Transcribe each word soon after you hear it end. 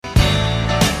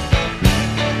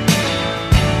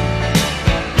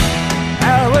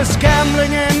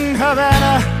gambling in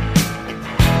Havana.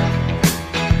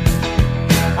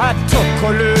 I took a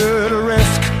little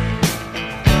risk.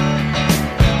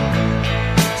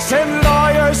 Send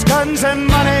lawyers, guns, and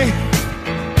money.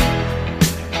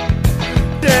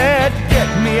 Dad, get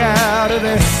me out of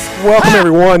this. Welcome,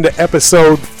 everyone, to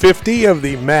episode 50 of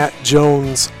the Matt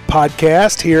Jones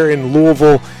podcast here in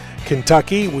Louisville,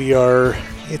 Kentucky.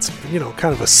 It's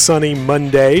kind of a sunny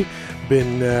Monday.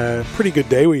 Been a pretty good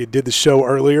day. We did the show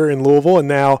earlier in Louisville and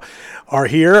now are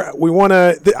here.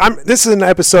 This is an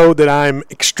episode that I'm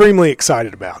extremely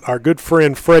excited about. Our good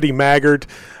friend Freddie Maggard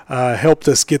helped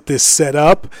us get this set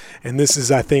up, and this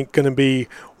is, I think, going to be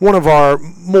one of our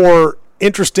more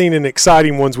interesting and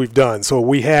exciting ones we've done. So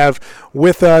we have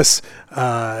with us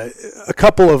a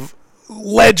couple of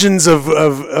legends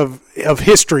of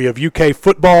history of UK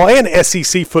football and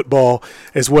SEC football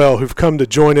as well, who've come to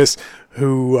join us,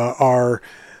 who are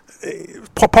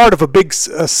part of a big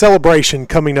celebration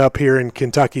coming up here in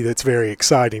Kentucky that's very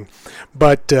exciting.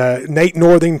 But Nate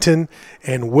Northington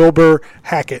and Wilbur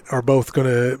Hackett are both going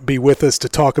to be with us to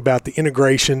talk about the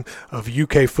integration of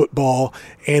UK football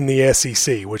and the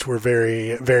SEC, which we're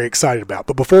very, very excited about.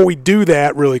 But before we do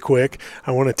that, really quick,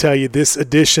 I want to tell you this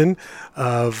edition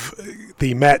of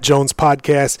the Matt Jones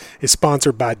podcast is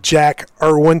sponsored by Jack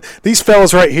Irwin. These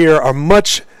fellas right here are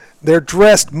they're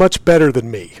dressed much better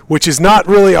than me, which is not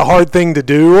really a hard thing to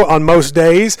do on most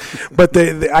days, but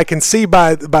I can see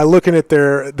by looking at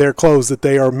their clothes that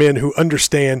they are men who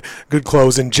understand good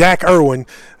clothes. And Jack Irwin,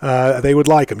 they would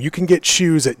like them. You can get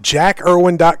shoes at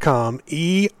jackerwin.com,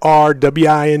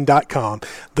 ERWIN.com.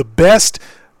 The best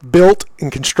built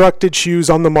and constructed shoes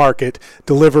on the market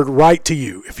delivered right to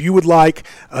you. If you would like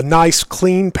a nice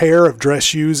clean pair of dress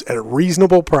shoes at a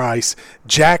reasonable price,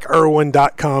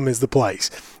 jackerwin.com is the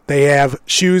place. They have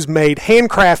shoes made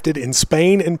handcrafted in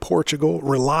Spain and Portugal,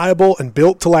 reliable and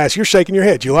built to last. You're shaking your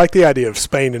head. You like the idea of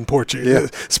Spain and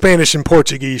Spanish and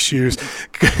Portuguese shoes.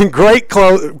 Great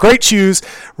shoes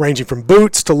ranging from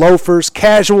boots to loafers,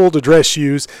 casual to dress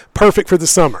shoes, perfect for the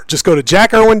summer. Just go to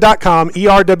jackerwin.com,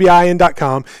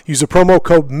 ERWIN.com, use the promo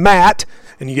code MATT,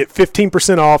 and you get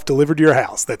 15% off delivered to your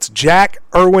house. That's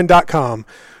jackerwin.com,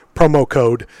 promo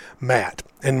code MATT.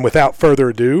 And without further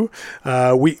ado,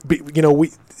 we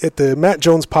at the Matt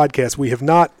Jones podcast, we have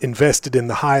not invested in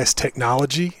the highest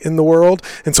technology in the world.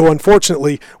 And so,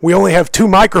 unfortunately, we only have two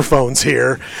microphones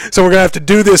here. So we're going to have to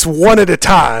do this one at a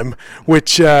time,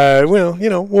 which,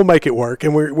 we'll make it work.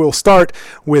 And we'll start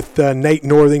with Nate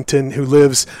Northington, who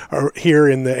lives here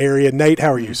in the area. Nate,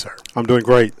 how are you, sir? I'm doing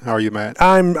great. How are you, Matt?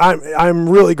 I'm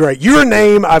really great. Your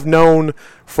name I've known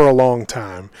for a long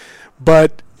time,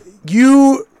 but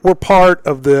you were part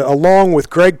of along with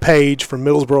Greg Page from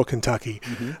Middlesboro, Kentucky,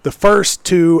 the first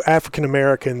two African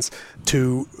Americans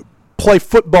to play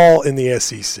football in the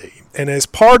SEC. And as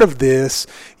part of this,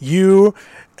 you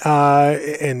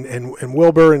and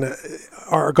Wilbur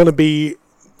are going to be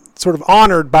sort of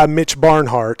honored by Mitch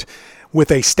Barnhart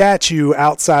with a statue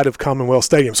outside of Commonwealth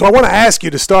Stadium. So I want to ask you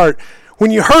to start,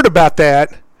 when you heard about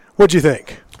that, what'd you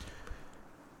think?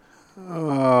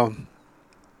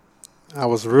 I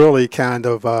was really kind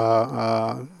of,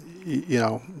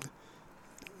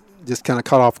 just kind of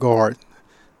caught off guard.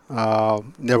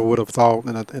 Never would have thought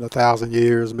in a 1,000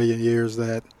 years, million years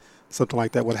that something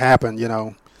like that would happen,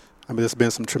 there's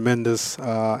been some tremendous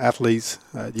athletes,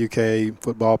 UK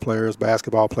football players,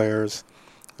 basketball players,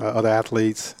 other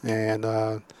athletes, and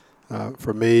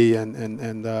for me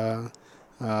and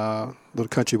little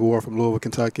country boy from Louisville,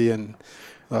 Kentucky, and,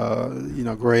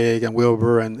 Greg and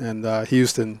Wilbur and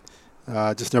Houston,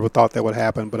 just never thought that would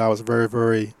happen, but I was very,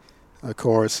 very, of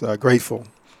course, grateful.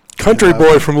 Country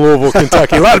boy from Louisville,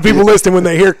 Kentucky. A lot of people listening, when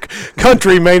they hear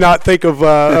country, may not think of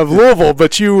Louisville,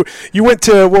 but you went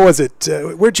to, what was it?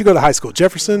 Where'd you go to high school?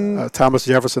 Jefferson? Thomas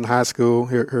Jefferson High School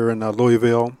here in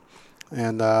Louisville,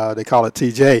 and they call it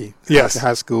TJ. Yes.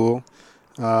 High School.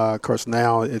 Of course,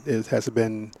 now it has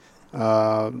been,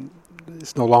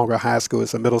 it's no longer a high school,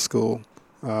 it's a middle school.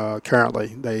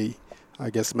 Currently, I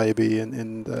guess maybe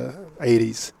in the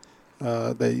 80s,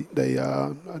 they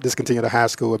discontinued a high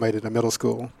school and made it a middle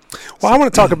school. Well, I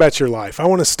want to talk about your life. I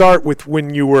want to start with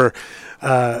when you were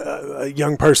a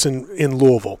young person in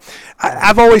Louisville.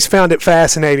 I've always found it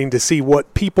fascinating to see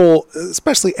what people,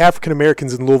 especially African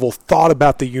Americans in Louisville, thought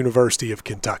about the University of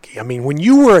Kentucky. I mean, when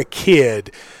you were a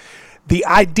kid, the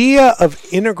idea of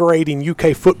integrating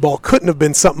UK football couldn't have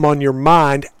been something on your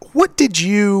mind. What did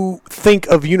you think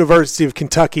of University of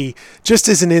Kentucky just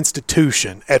as an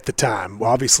institution at the time?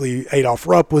 Well, obviously, Adolph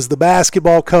Rupp was the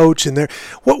basketball coach, and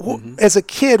as a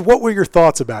kid, what were your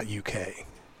thoughts about UK?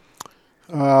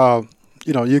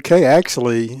 UK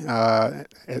actually,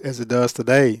 as it does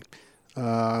today,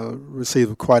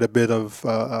 received quite a bit of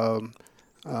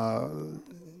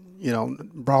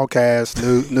broadcast,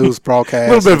 news broadcast.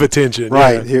 A little bit of attention.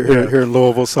 Right, here in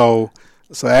Louisville. So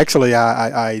actually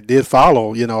I did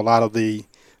follow, a lot of the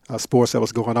sports that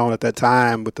was going on at that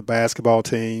time with the basketball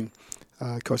team.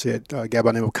 Of course, you had a guy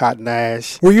by the name of Cotton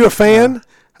Nash. Were you a fan?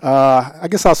 I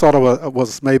guess I sort of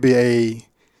was maybe a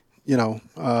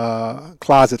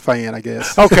closet fan, I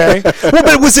guess. Okay. Well,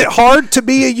 but was it hard to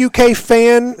be a UK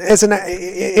fan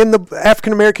in the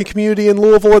African American community in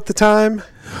Louisville at the time?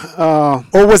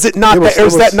 Or was it not?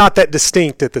 Was that not that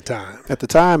distinct at the time? At the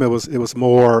time, it was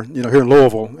more, here in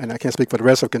Louisville, and I can't speak for the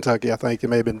rest of Kentucky. I think it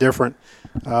may have been different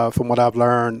from what I've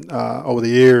learned over the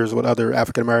years with other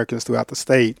African Americans throughout the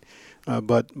state.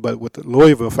 But with the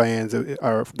Louisville fans,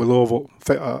 or with Louisville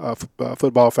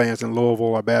football fans in Louisville,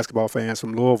 or basketball fans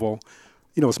from Louisville,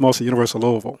 it's mostly University of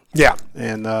Louisville. Yeah.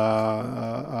 And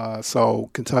so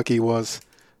Kentucky was,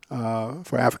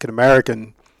 for African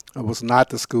American, was not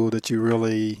the school that you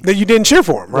didn't cheer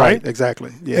for them, right?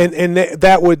 Exactly. Yeah. And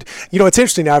that would, it's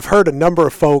interesting. I've heard a number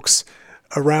of folks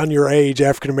around your age,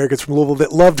 African Americans from Louisville,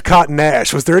 that loved Cotton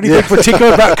Nash. Was there anything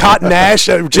particular about Cotton Nash?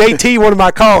 JT, one of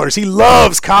my callers, he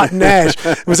loves Cotton Nash.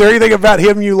 Was there anything about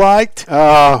him you liked?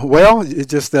 Well, it's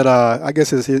just that I guess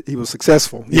he was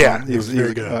successful. Yeah, he was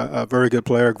very good. A very good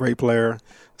player, great player.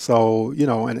 So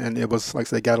and it was, like I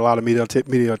said, got a lot of media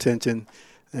attention,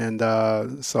 and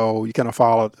so you kind of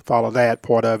follow that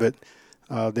part of it.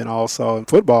 Then also in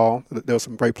football, there were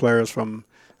some great players from.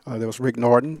 There was Rick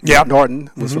Norton. Yep. Rick Norton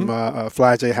was from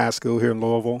Fly J High School here in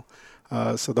Louisville.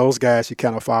 So those guys you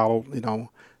kind of follow,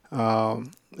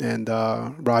 and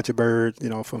Roger Bird,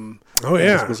 from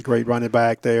was a great running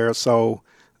back there. So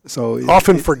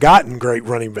often forgotten great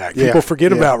running back. People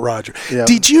forget about Roger. Yeah.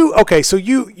 Did you? Okay, so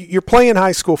you're playing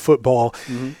high school football.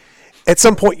 Mm-hmm. At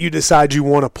some point, you decide you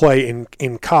want to play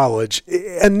in college.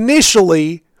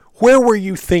 Initially, where were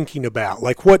you thinking about?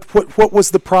 Like, what was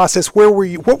the process? What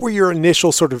were your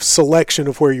initial sort of selection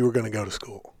of where you were going to go to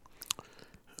school?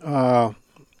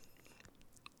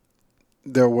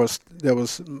 There was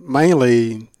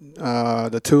mainly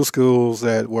the two schools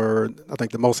that were, I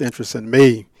think, the most interest in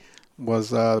me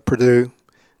was Purdue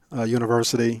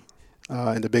University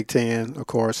in the Big Ten, of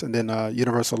course, and then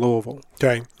University of Louisville.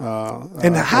 Okay.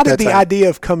 And how did the idea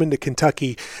of coming to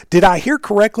Kentucky? Did I hear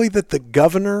correctly that the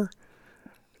governor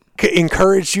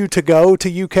encouraged you to go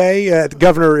to UK?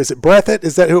 Governor, is it Breathitt?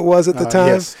 Is that who it was at the time?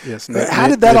 Yes. How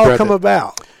did that all come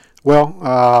about? Well,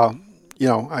 I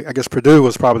guess Purdue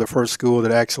was probably the first school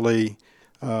that actually,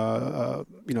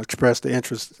 expressed the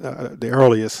interest the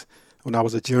earliest when I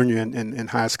was a junior in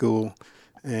high school.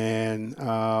 And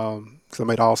so I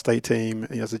made all-state team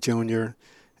as a junior.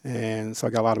 And so I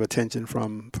got a lot of attention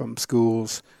from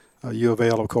schools. U of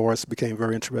L, of course, became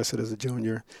very interested as a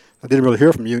junior. I didn't really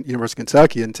hear from University of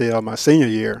Kentucky until my senior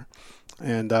year,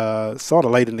 and sort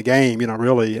of late in the game,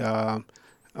 really. And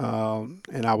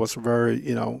I was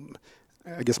very,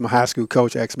 I guess my high school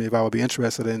coach asked me if I would be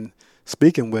interested in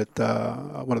speaking with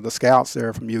one of the scouts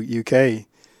there from UK,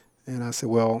 and I said,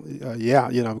 well, yeah,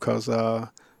 because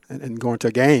and going to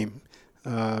a game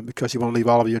because you want to leave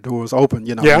all of your doors open,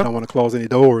 you don't want to close any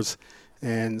doors,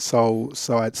 and so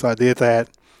I did that.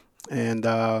 And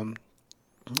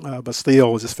but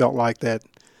still, just felt like that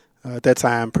at that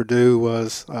time Purdue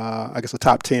was, I guess, a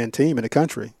top 10 team in the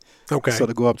country. Okay. So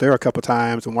to go up there a couple of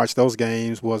times and watch those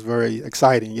games was very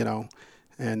exciting,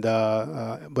 And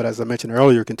but as I mentioned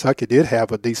earlier, Kentucky did have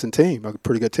a decent team, a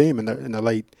pretty good team in the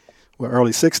late,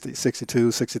 early 60s,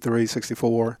 62, 63,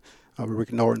 64, with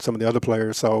Rick Norton, some of the other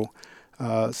players. So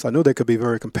I knew they could be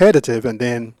very competitive. And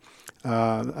then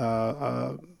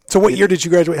so what year did you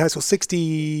graduate high school?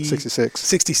 66.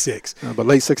 66. But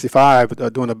late 65,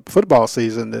 during the football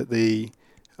season,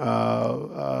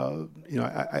 I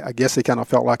guess they kind of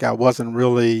felt like I wasn't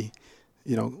really,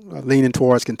 leaning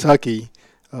towards Kentucky.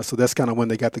 So that's kind of when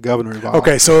they got the governor involved.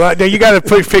 Okay, so now you got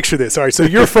to picture this. All right, so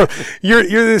you're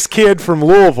you're this kid from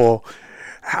Louisville.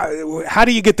 How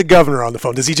do you get the governor on the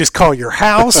phone? Does he just call your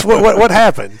house? What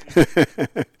happened?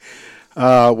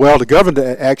 Well, the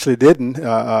governor actually didn't.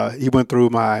 He went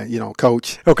through my,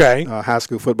 coach. Okay. High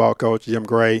school football coach, Jim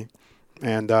Gray.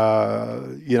 And,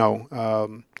 at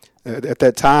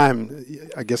that time,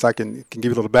 I guess I can give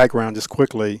you a little background just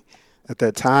quickly. At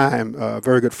that time, a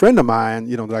very good friend of mine,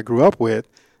 that I grew up with,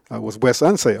 was Wes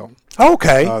Unseld.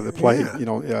 Okay. That played,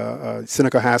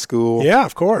 Seneca High School. Yeah,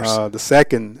 of course. The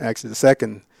second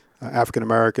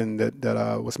African-American that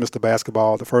was Mr.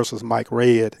 Basketball. The first was Mike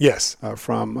Red. Yes.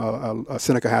 From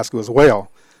Seneca High School as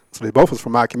well. So they both was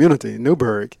from my community,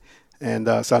 Newburgh. And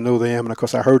so I knew them, and of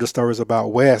course I heard the stories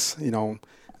about Wes, being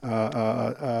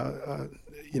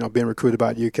recruited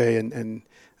by the UK and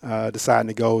deciding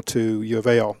to go to U of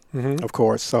L, of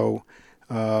course. So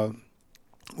I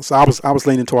was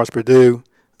leaning towards Purdue,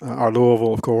 or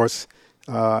Louisville, of course,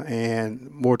 and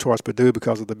more towards Purdue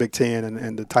because of the Big Ten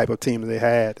and the type of team that they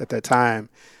had at that time.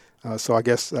 So I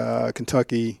guess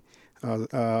Kentucky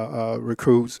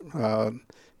recruits kind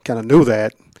of knew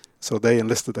that. So they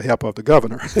enlisted the help of the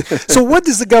governor. So what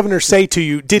does the governor say to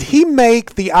you? Did he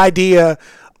make the idea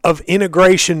of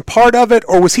integration part of it,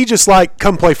 or was he just like,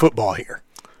 come play football here?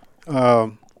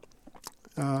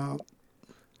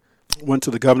 Went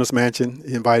to the governor's mansion.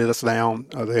 He invited us down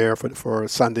there for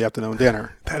Sunday afternoon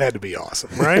dinner. That had to be awesome,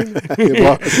 right? It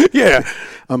was. Yeah.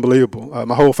 Unbelievable.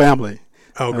 My whole family.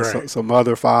 Oh, great. So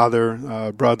mother,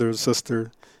 father, brothers,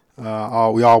 sister,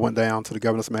 we all went down to the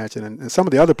governor's mansion. And some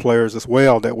of the other players as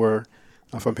well that were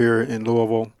from here in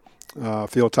Louisville,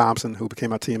 Phil Thompson, who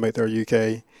became my teammate there at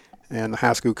UK, and the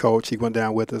high school coach, he went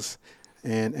down with us.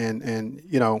 And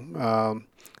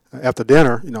after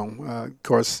dinner, of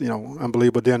course,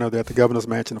 unbelievable dinner there at the governor's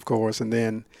mansion, of course. And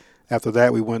then after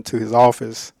that, we went to his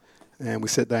office and we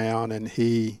sit down, and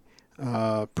he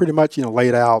pretty much,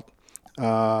 laid out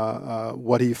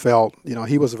what he felt.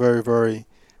 He was very, very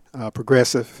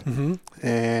progressive,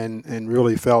 and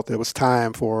really felt it was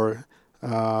time for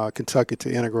Kentucky to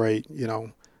integrate,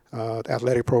 the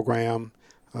athletic program,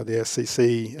 the SEC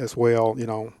as well,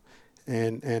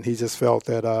 and he just felt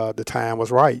that the time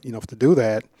was right, to do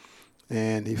that.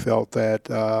 And he felt that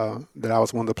that I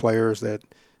was one of the players that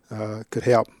could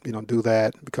help, do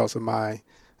that because of my,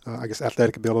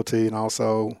 athletic ability and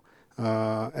also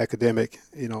academic,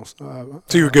 So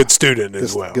you're a good student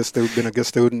as well. Been a good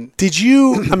student. Did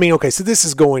you, so this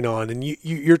is going on, and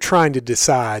you're trying to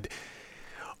decide,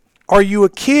 are you a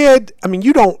kid?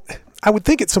 I would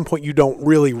think at some point you don't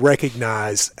really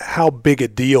recognize how big a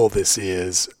deal this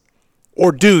is,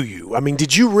 or do you?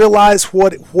 Did you realize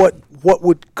what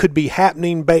could be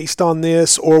happening based on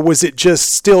this, or was it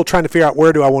just still trying to figure out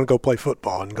where do I want to go play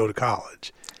football and go to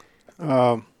college?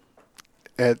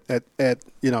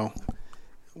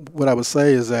 What I would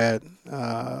say is that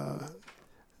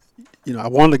I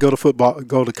wanted to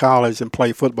go to college and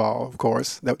play football. Of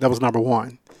course, that was number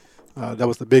one. That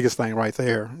was the biggest thing right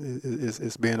there.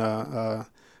 Is being a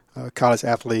college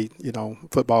athlete,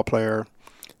 football player,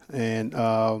 and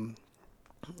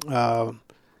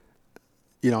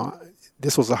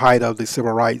this was the height of the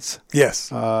civil rights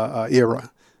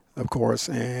era, of course,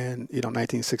 and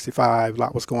 1965, a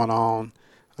lot was going on.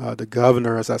 The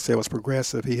governor, as I said, was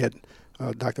progressive. He had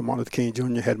Dr. Martin Luther King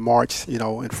Jr. had marched,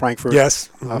 in Frankfurt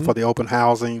for the open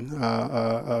housing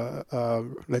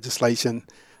legislation.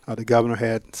 The governor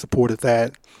had supported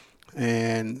that,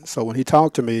 and so when he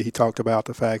talked to me, he talked about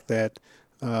the fact that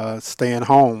staying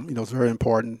home, is very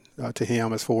important to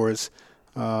him as far as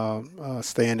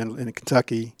staying in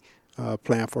Kentucky,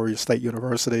 playing for your state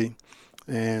university.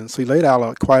 And so he laid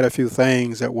out quite a few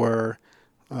things that were,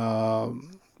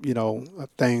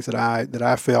 things that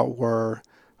I felt were,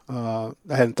 I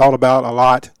hadn't thought about a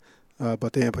lot,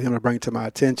 but then for him to bring it to my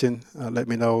attention, let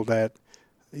me know that,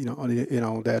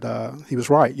 that he was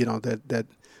right, that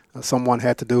someone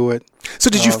had to do it. So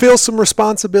did you feel some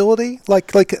responsibility?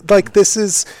 Like this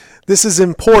is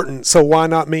important, so why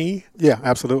not me? Yeah,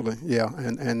 absolutely. Yeah.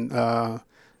 And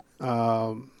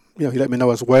he let me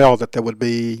know as well that there would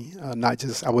be not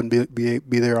just, I wouldn't be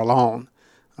there alone.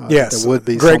 Yes. There would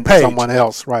be someone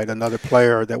else, right, another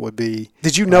player that would be.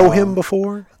 Did you know him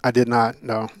before? I did not,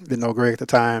 no. Didn't know Greg at the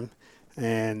time.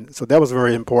 And so that was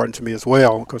very important to me as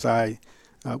well, because I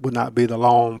would not be the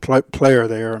lone player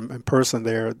there and person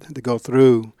there to go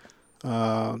through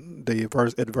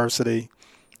the adversity.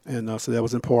 And so that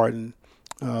was important.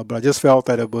 But I just felt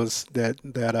that it was that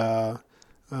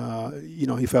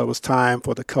he felt it was time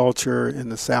for the culture in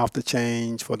the South to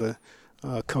change, for the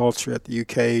culture at the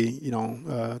UK,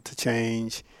 to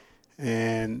change,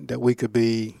 and that we could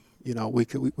be, we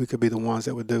could be the ones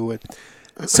that would do it.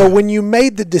 So when you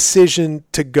made the decision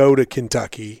to go to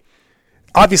Kentucky,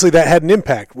 obviously that had an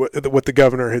impact, what the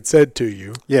governor had said to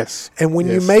you. Yes. And when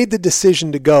you made the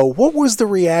decision to go, what was the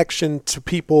reaction to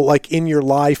people like in your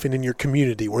life and in your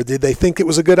community? Or did they think it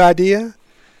was a good idea?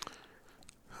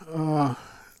 I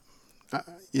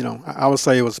would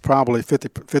say it was probably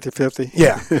 50-50.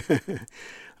 Yeah.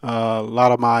 A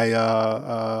lot of my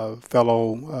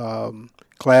fellow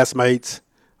classmates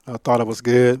thought it was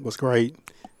good, was great.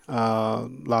 A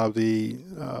lot of the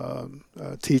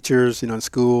teachers, in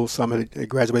school, some had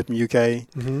graduated from UK.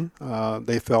 Mm-hmm.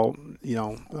 They felt,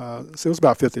 so it was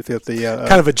about 50-50.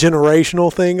 Kind of a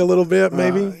generational thing, a little bit,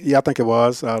 maybe. Yeah, I think it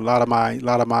was. A lot of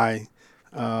my,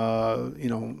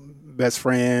 best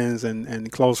friends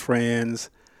and close friends,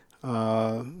 they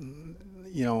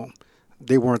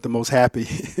weren't the most happy.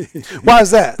 Why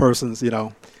is that? Persons,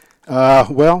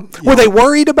 Well, were they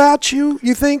worried about you?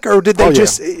 You think, or did they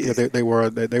just? Yeah, they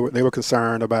were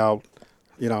concerned about,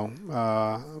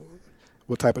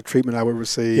 what type of treatment I would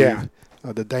receive. Yeah.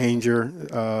 The danger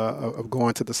of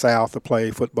going to the South to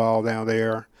play football down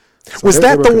there. So was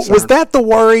that the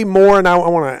worry more? And I'm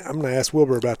going to ask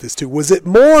Wilbur about this too. Was it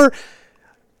more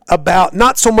about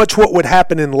not so much what would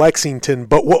happen in Lexington,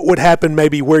 but what would happen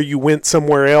maybe where you went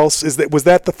somewhere else? Was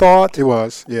that the thought? It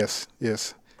was, yes.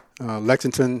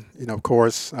 Lexington, of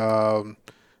course. And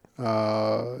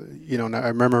I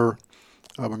remember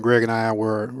when Greg and I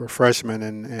were freshmen,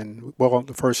 and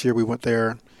the first year we went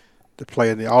there to play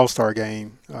in the All-Star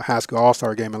game, high school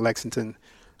All-Star game in Lexington.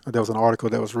 There was an article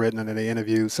that was written, and then they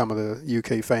interviewed some of the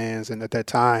UK fans. And at that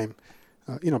time,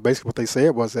 basically what they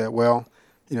said was that,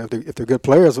 if they're good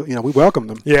players, we welcome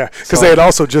them. Yeah, because they had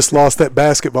also just lost that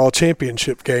basketball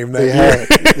championship game that year.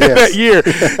 Yes. That year.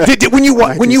 When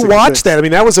you watched that, I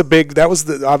mean, that was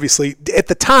obviously at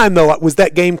the time though. Was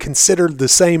that game considered the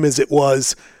same as it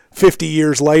was 50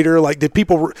 years later? Like, did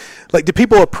people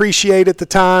appreciate at the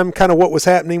time kind of what was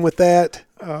happening with that?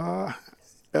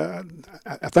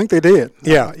 I think they did.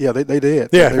 Yeah, they did.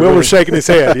 Yeah, Will was shaking his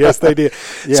head. Yes, they did.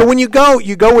 Yeah. So when you go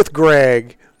with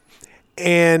Greg,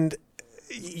 and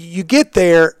you get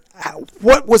there,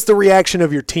 what was the reaction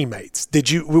of your teammates?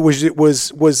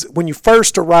 Was when you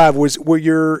first arrived, were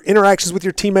your interactions with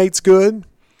your teammates good?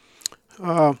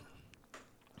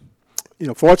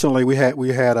 Fortunately, we had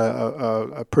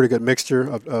a pretty good mixture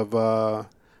of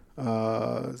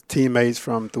teammates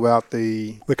from throughout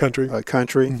the country.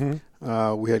 Mm-hmm.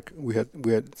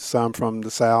 We had some from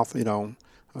the South. Not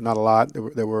a lot.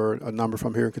 There were a number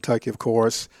from here in Kentucky, of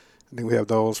course. And then we have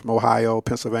those from Ohio,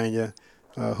 Pennsylvania,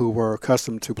 who were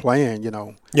accustomed to playing,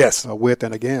 yes, with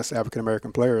and against African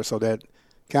American players. So that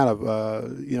kind of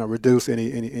reduced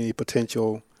any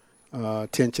potential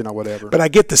tension or whatever. But I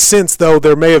get the sense, though,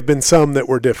 there may have been some that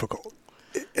were difficult.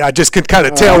 I just could kind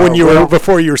of tell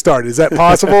before you were started. Is that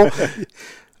possible?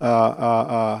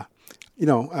 I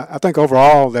think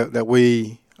overall that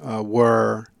we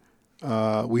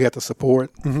we had the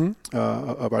support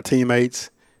of our teammates,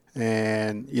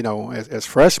 and as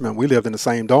freshmen we lived in the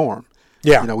same dorm.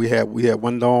 Yeah, we had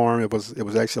one dorm. It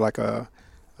was actually like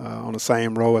on the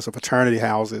same row as the fraternity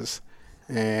houses,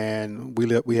 and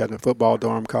we had a football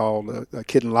dorm called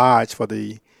Kitten Lodge for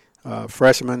the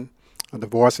freshmen. The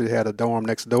varsity had a dorm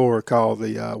next door called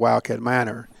the Wildcat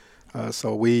Manor.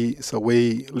 So we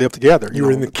lived together. You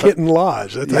were in the Kitten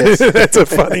Lodge. Yes. That's a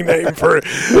funny name for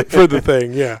the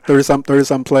thing. Yeah,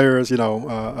 30-some players.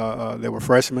 They were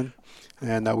freshmen,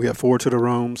 and we had 4 to the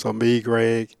room. So me,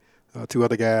 Greg, 2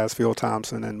 other guys, Phil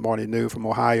Thompson and Marty New from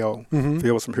Ohio. Mm-hmm.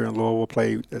 Phil was from here in Louisville,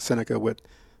 played at Seneca with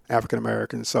African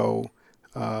Americans. So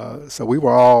we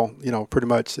were all, pretty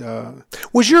much.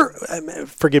 Was your,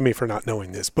 forgive me for not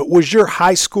knowing this, but was your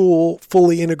high school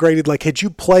fully integrated? Like, had you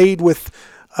played with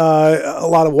a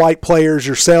lot of white players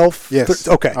yourself? Yes.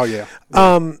 Okay. Oh, yeah.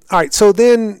 All right. So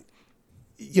then,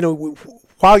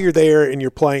 while you're there and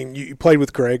you're playing, you played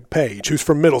with Greg Page, who's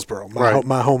from Middlesboro,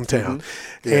 my hometown.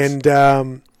 Mm-hmm. Yes. And,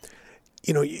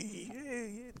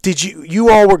 did you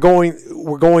all were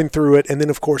going through it, and then,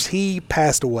 of course, he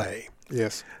passed away.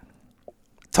 Yes.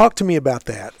 Talk to me about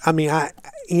that. I mean,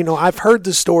 I've heard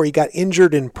the story. He got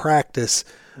injured in practice,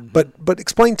 but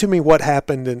explain to me what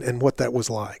happened and what that was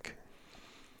like.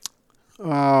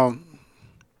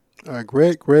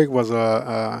 Greg was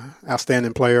a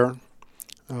outstanding player.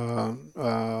 Bigger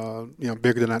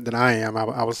than I am.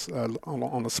 I was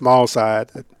on the small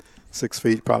side at 6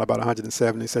 feet, probably about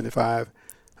 170, 75.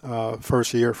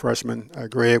 First year freshman,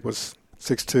 Greg was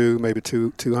 6'2", maybe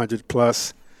 200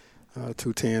 plus.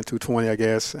 210, 220, I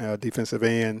guess, defensive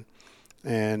end.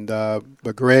 And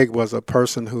but Greg was a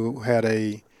person who had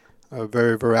a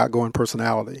very, very outgoing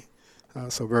personality.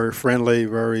 So very friendly,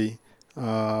 very.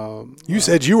 You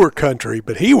said you were country,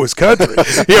 but he was country.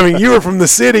 I mean, you were from the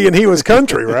city and he was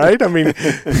country, right? I mean.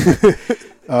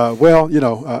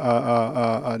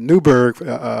 Newburgh.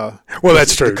 Well,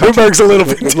 that's true. Newburgh's a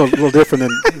little different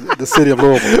than the city of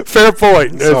Louisville. Fair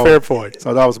point. Fair point.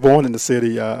 So I was born in the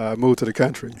city, moved to the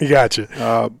country. You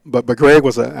gotcha. But Greg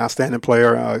was an outstanding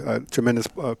player, a tremendous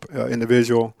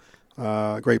individual,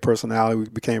 great personality. We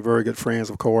became very good friends,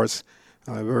 of course.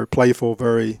 Very playful,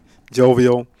 very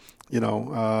jovial.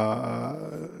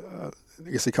 I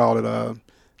guess he called it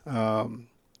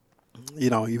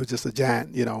he was just a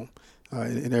giant,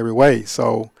 in every way.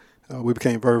 So we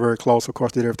became very, very close. Of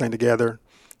course, did everything together.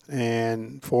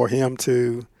 And for him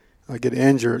to get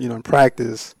injured, in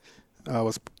practice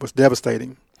was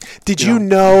devastating. Did you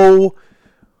know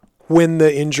when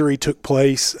the injury took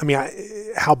place? I mean,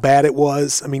 how bad it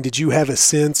was? I mean, did you have a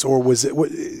sense, or was it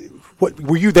what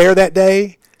were you there that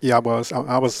day? Yeah, I was.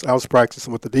 I was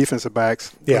practicing with the defensive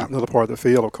backs. Yeah. Another part of the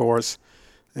field, of course.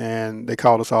 And they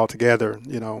called us all together,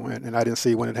 and I didn't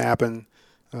see when it happened.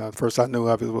 First I knew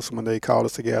of it was when they called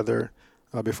us together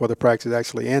before the practice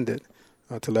actually ended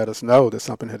to let us know that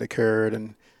something had occurred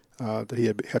and that he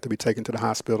had to be taken to the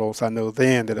hospital. So I knew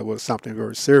then that it was something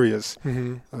very serious.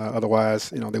 Mm-hmm. Otherwise,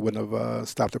 they wouldn't have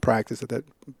stopped the practice at that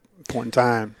point in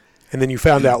time. And then you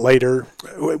found out later.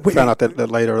 We found out that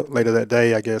later that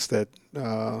day, I guess, that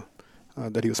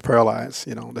he was paralyzed.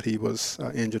 That he was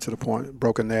injured to the point,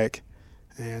 broken neck,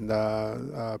 and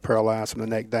paralyzed from the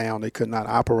neck down. They could not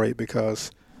operate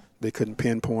because they couldn't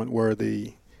pinpoint where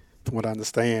from what I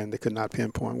understand, they could not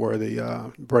pinpoint where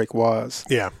the break was.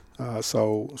 Yeah. That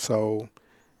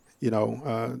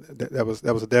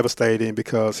was devastating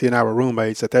because he and I were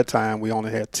roommates at that time. We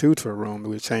only had two to a room.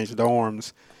 We changed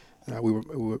dorms. We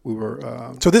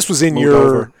were. So this was in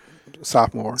your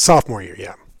sophomore year,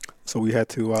 yeah. So we had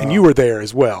to. And you were there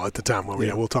as well at the time.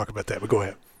 We'll talk about that. But go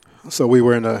ahead. So we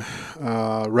were in a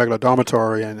regular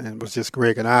dormitory, and it was just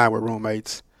Greg and I were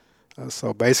roommates.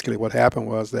 So basically, what happened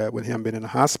was that with him being in the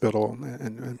hospital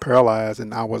and paralyzed,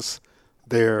 and I was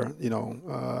there,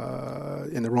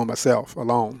 in the room myself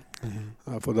alone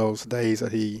for those days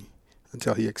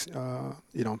until he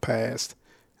passed.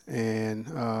 And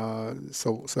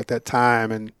so at that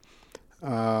time, and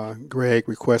Greg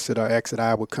requested or asked that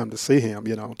I would come to see him,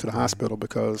 to the hospital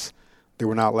because they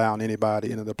were not allowing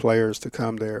anybody, the players to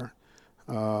come there.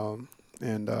 So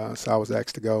I was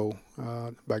asked to go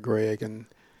by Greg, and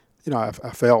I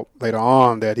felt later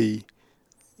on that he,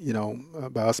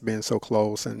 by us being so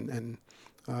close, and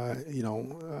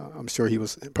I'm sure he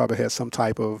probably had some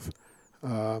type of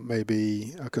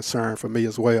maybe a concern for me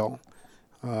as well.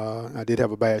 I did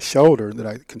have a bad shoulder that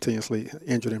I continuously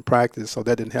injured in practice, so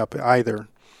that didn't help either.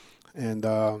 And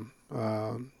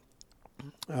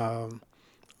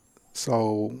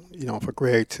so, for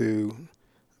Greg to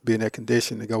be in that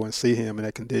condition, to go and see him in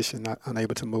that condition, not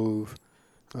unable to move,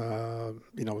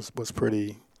 was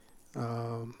pretty,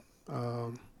 it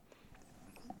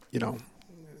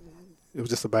was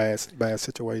just a bad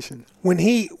situation. When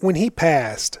he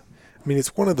passed, I mean,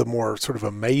 it's one of the more sort of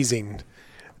amazing.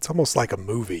 It's almost like a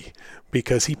movie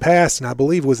because he passed, and I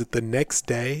believe was it the next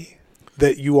day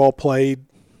that you all played?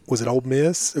 Was it Ole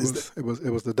Miss? It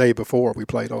was the day before we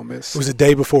played Ole Miss. It was the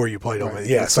day before you played Ole Miss.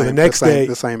 Yeah. So the next day,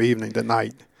 the same evening, the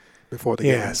night before the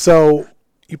game. Yeah. So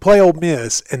you play Ole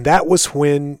Miss, and that was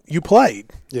when you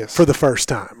played. Yes. For the first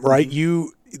time, right?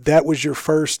 Mm-hmm. That was your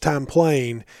first time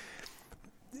playing.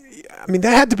 I mean,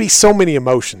 that had to be so many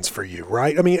emotions for you,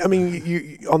 right? I mean,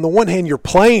 you on the one hand, you're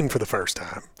playing for the first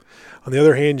time. On the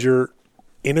other hand, you're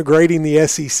integrating the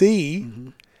SEC. Mm-hmm.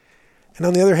 And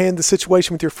on the other hand, the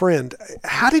situation with your friend.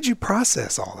 How did you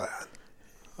process all that?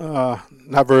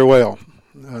 Not very well.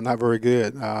 Not very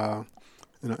good.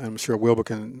 I'm sure Wilbur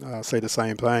can say the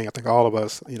same thing. I think all of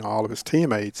us, all of his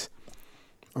teammates,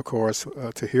 of course,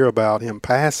 to hear about him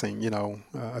passing,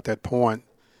 at that point,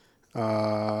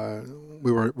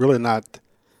 we were really not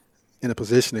in a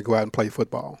position to go out and play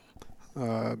football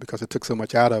because it took so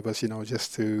much out of us,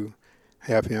 just to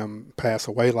have him pass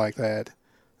away like that.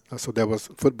 So there was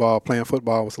playing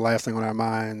football was the last thing on our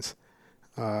minds.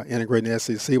 Integrating the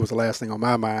SEC was the last thing on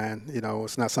my mind.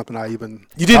 It's not something I even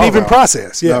You didn't even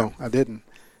process, yeah. No, I didn't.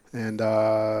 And,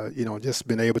 just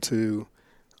being able to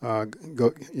go,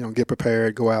 get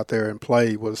prepared, go out there and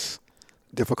play was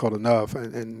difficult enough.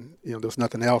 And there was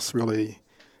nothing else really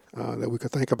that we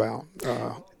could think about.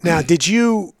 Now, did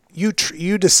you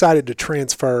decided to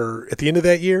transfer at the end of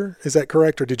that year? Is that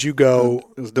correct? Or did you go?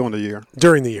 It was during the year.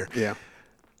 During the year. Yeah.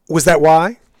 Was that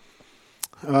why?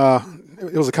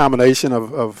 It was a combination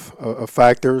of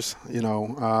factors. If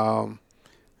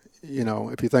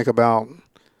you think about,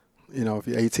 if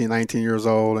you're 18, 19 years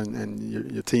old and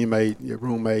your teammate, your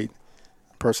roommate,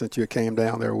 person that you came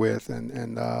down there with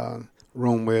and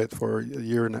room with for a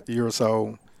year or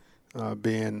so,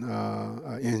 being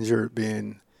injured,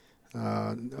 being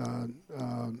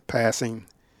passing,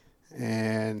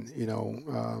 and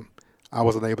I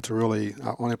wasn't able to really.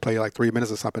 I only played like 3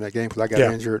 minutes or something that game because I got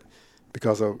injured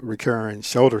because of recurring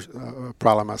shoulder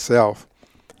problem myself.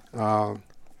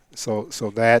 So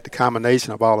that the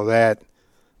combination of all of that,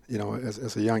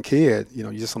 as a young kid,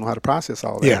 you just don't know how to process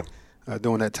all that. Yeah.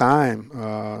 During that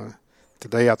time,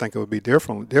 today I think it would be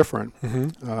different.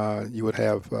 Mm-hmm. You would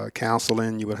have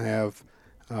counseling, you would have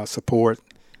support,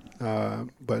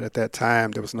 but at that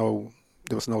time there was no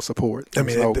support. There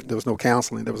was no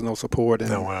counseling. There was no support.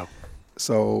 And oh, wow.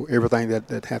 So everything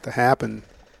that had to happen,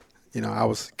 I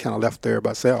was kind of left there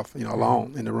by myself,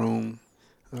 alone in the room,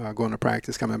 going to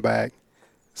practice, coming back.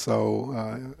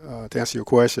 So to answer your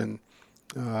question,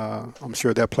 I'm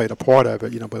sure that played a part of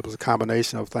it, but it was a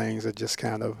combination of things that just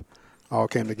kind of all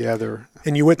came together.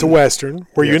 And you went to Western,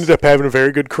 where you ended up having a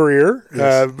very good career,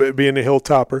 being a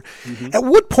Hilltopper. Mm-hmm. At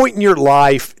what point in your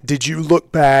life did you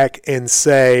look back and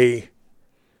say,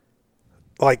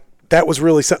 like, that was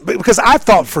really something? Because I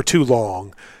thought for too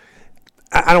long,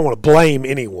 I don't want to blame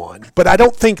anyone, but I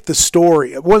don't think the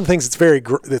story. One of the things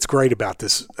that's great about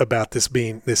this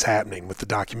happening with the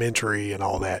documentary and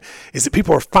all that is that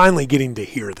people are finally getting to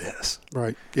hear this.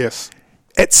 Right. Yes.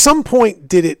 At some point,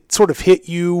 did it sort of hit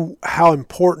you how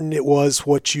important it was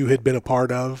what you had been a part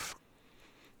of?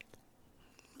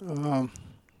 It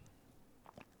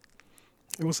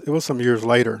was some years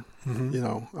later. Mm-hmm.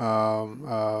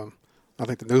 I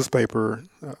think the newspaper,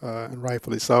 and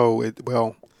rightfully so, any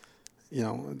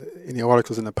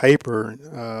articles in the paper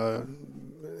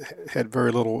had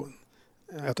very little,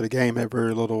 after the game, had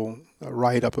very little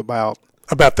write-up about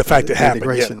the fact it happened.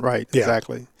 Integration, yeah. Right, yeah.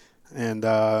 Exactly. And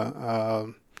I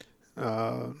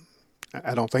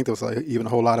don't think there was even a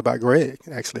whole lot about Greg,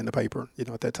 actually, in the paper,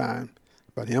 at that time,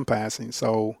 about him passing.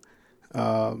 So,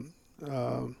 to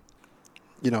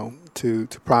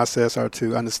process or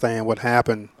to understand what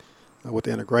happened with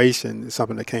the integration is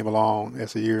something that came along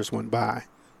as the years went by.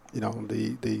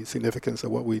 The significance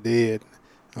of what we did,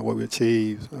 what we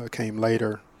achieved came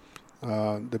later.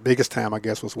 The biggest time, I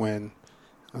guess, was when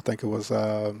I think it was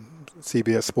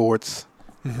CBS Sports.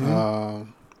 Mm-hmm.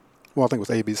 I think it was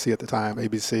ABC at the time.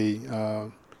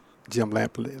 ABC, Jim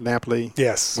Lampley.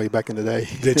 Yes. Way back in the day.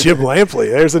 The Jim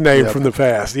Lampley. There's a name from the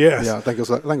past. Yes. Yeah, I think it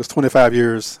was 25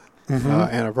 years mm-hmm.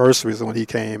 Anniversary is when he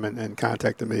came and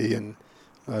contacted me and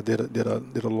did a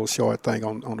little short thing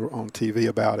on TV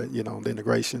about it. The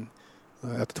integration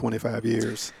after 25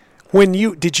 years.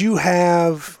 Did you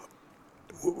have?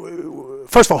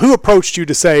 First of all, who approached you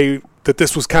to say that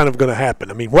this was kind of going to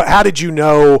happen? I mean, how did you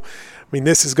know? I mean,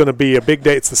 this is going to be a big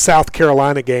day. It's the South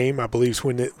Carolina game, I believe,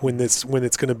 when it's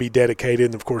going to be dedicated,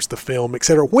 and of course the film, et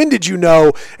cetera. When did you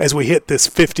know, as we hit this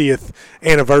 50th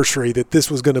anniversary, that this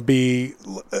was going to be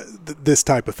this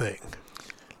type of thing?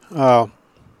 I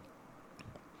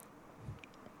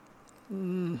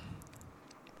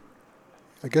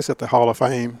guess at the Hall of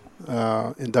Fame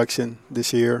induction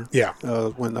this year. Yeah.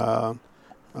 When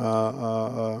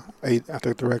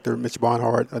athletic director Mitch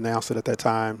Barnhart announced it at that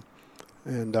time.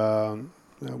 And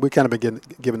we kind of been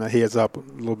given a heads up a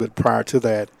little bit prior to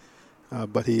that,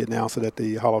 but he announced it at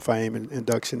the Hall of Fame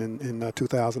induction in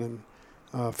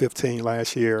 2015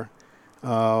 last year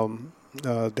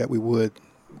that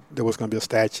there was going to be a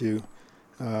statue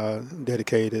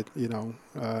dedicated, in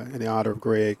the honor of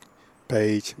Greg,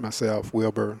 Page, myself,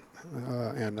 Wilbur,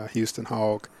 and Houston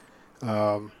Hogg.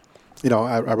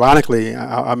 Ironically,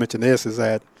 I mention this is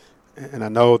that, and I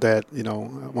know that I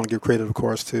want to give credit, of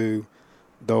course, to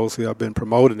those who have been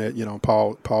promoting it.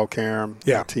 Paul Karam,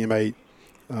 teammate,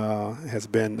 has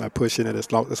been pushing it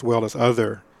as well as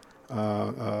other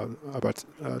of our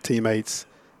teammates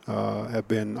have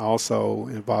been also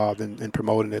involved in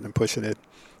promoting it and pushing it.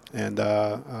 And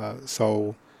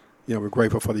so, we're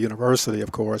grateful for the university,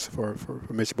 of course, for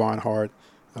Mitch Barnhart,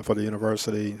 for the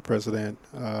university president,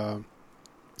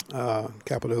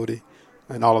 Capilouti,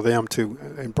 and all of them to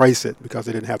embrace it because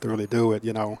they didn't have to really do it,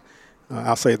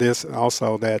 I'll say this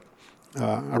also that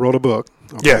I wrote a book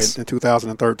in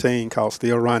 2013 called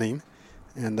Still Running.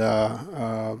 And,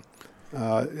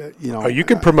 you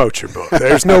can promote your book.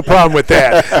 There's no problem with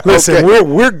that. Listen,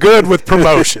 we're good with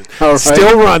promotion. Right.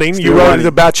 Still running. You wrote it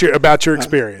about your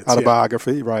experience.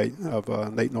 Autobiography, right, of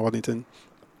Nate Northington.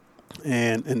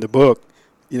 And in the book,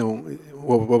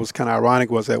 what was kind of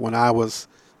ironic was that when I was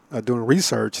doing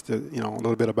research, a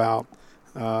little bit about,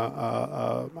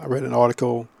 I read an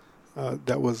article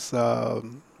that was,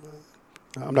 I'm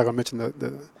not going to mention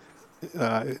the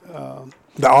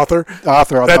author? The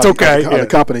author. That's okay. The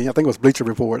company. I think it was Bleacher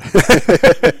Report. I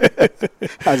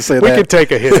just say we can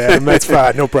take a hit at him. That's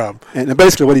fine. No problem. And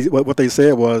basically what they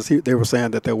said was they were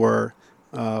saying that there were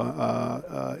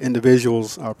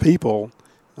individuals or people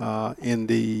in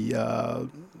the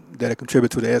that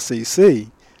contribute to the SEC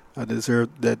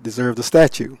that deserve the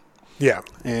statue. Yeah.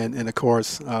 And of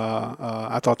course,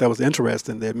 I thought that was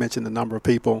interesting. They mentioned a number of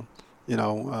people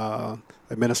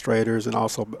administrators and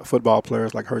also football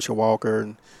players like Herschel Walker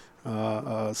and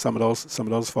some of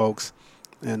those folks,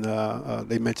 and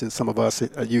they mentioned some of us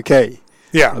at UK,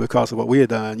 because of what we had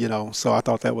done, So I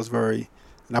thought that was and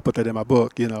I put that in my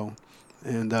book,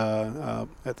 and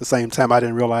at the same time I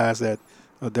didn't realize that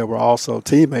there were also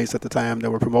teammates at the time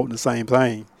that were promoting the same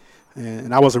thing,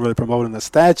 and I wasn't really promoting the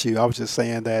statue. I was just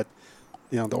saying that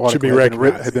the article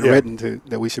had been written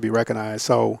that we should be recognized.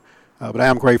 So. But I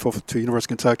am grateful to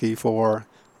University of Kentucky for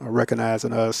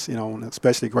recognizing us, and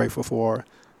especially grateful for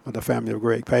the family of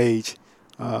Greg Page.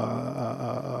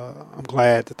 I'm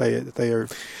glad that they are.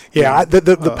 Yeah,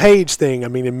 the Page thing. I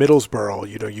mean, in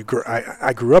Middlesboro,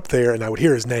 I grew up there, and I would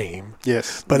hear his name.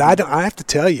 Yes, but I have to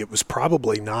tell you, it was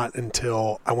probably not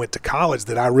until I went to college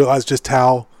that I realized just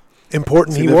how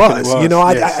important he was.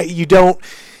 Yes.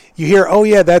 You hear, oh,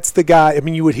 yeah, that's the guy. I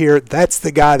mean, you would hear, that's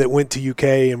the guy that went to UK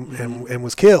and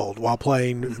was killed while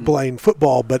playing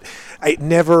football. But I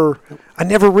never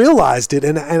realized it.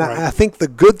 And right. I think the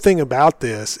good thing about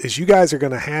this is you guys are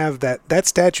going to have that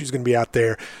statue is going to be out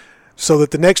there so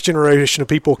that the next generation of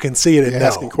people can see it and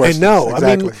know.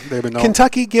 Exactly. I mean,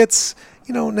 Kentucky gets,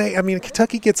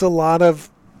 Kentucky gets a lot of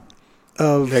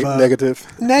negative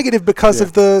because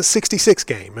of the 66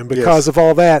 game and because of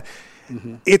all that.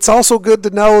 Mm-hmm. It's also good to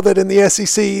know that in the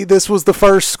SEC, this was the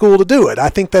first school to do it. I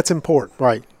think that's important.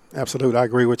 Right. Absolutely. I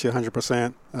agree with you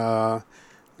 100%.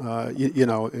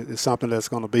 It's something that's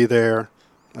going to be there.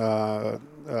 So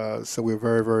we're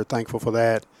very, very thankful for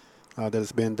that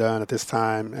it's been done at this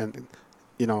time. And,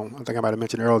 I think I might have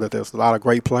mentioned earlier that there's a lot of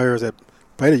great players that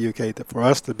play the UK. That for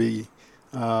us to be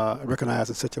recognized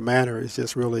in such a manner is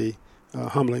just really a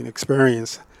humbling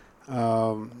experience.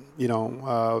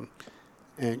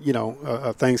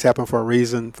 Things happen for a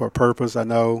reason, for a purpose. I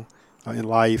know in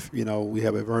life, we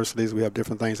have adversities, we have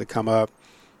different things that come up,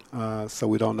 so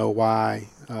we don't know why.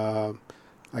 I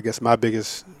guess my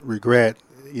biggest regret,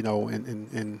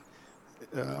 in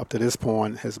up to this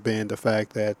point has been the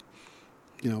fact that,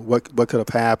 what could have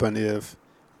happened if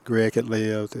Greg had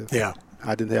lived, if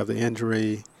I didn't have the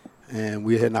injury, and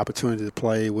we had an opportunity to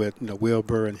play with,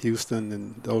 Wilbur and Houston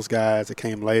and those guys that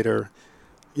came later.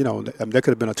 There could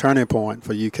have been a turning point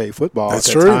for UK football at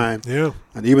that time. Yeah.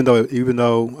 And even though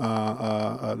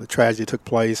the tragedy took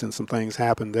place and some things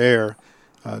happened there,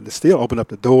 it still opened up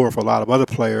the door for a lot of other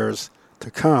players to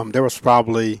come. There was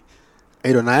probably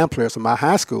 8 or 9 players from my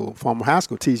former high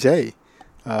school, TJ,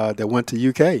 that went to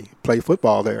UK, played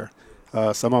football there.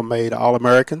 Some of them made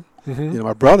All-American. Mm-hmm.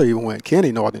 My brother even went,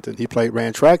 Kenny Northington. He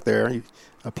ran track there. He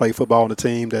played football on the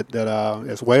team that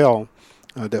as well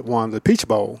that won the Peach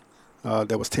Bowl.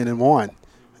 That was 10-1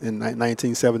 in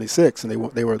 1976, and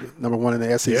they were number 1 in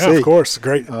the SEC. Yeah, of course,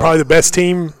 great, probably the best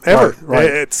team ever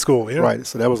at school. Yeah. Right.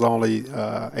 So that was only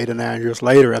 8 or 9 years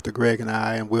later after Greg and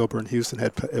I and Wilbur and Houston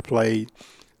had played.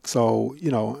 So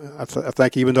I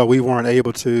think even though we weren't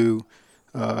able to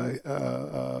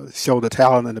show the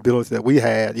talent and ability that we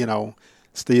had,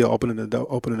 still opening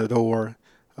the door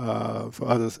for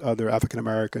other African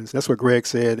Americans. That's what Greg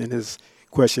said in his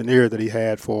questionnaire that he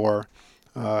had for.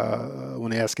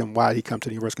 When they asked him why he come to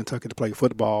the University of Kentucky to play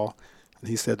football, and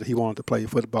he said that he wanted to play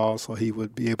football so he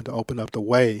would be able to open up the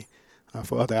way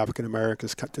for other African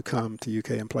Americans to come to UK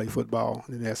and play football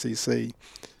in the SEC.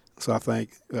 So I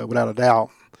think, without a doubt,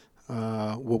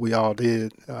 what we all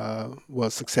did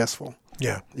was successful.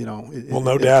 Yeah.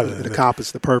 No doubt. It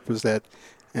accomplished the purpose that.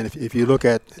 And if you look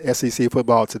at SEC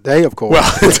football today, of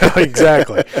course. Well,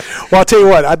 exactly. Well, I'll tell you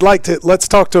what, let's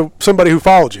talk to somebody who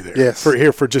followed you there. Yes.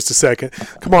 For just a second.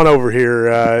 Come on over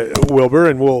here, Wilbur,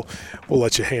 and we'll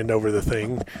let you hand over the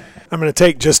thing. I'm going to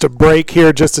take just a break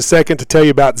here just a second to tell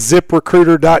you about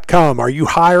ZipRecruiter.com. Are you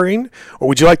hiring, or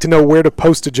would you like to know where to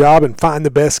post a job and find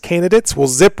the best candidates? Well,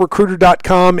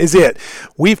 ZipRecruiter.com is it.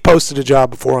 We've posted a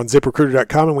job before on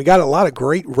ZipRecruiter.com, and we got a lot of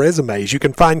great resumes. You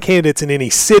can find candidates in any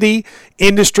city,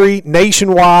 industry,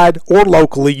 nationwide, or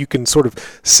locally. You can sort of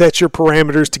set your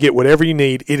parameters to get whatever you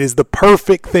need. It is the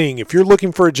perfect thing. If you're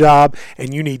looking for a job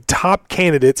and you need top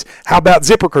candidates, how about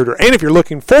ZipRecruiter? And if you're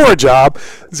looking for a job,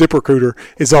 ZipRecruiter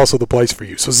is also the place for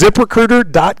you. So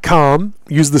ZipRecruiter.com,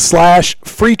 use the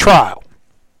 /free trial.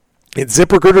 It's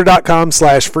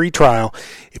ZipRecruiter.com/free trial.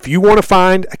 If you want to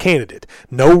find a candidate,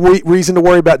 no reason to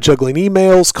worry about juggling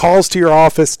emails, calls to your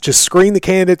office. Just screen the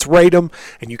candidates, rate them,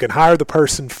 and you can hire the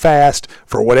person fast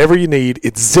for whatever you need.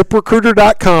 It's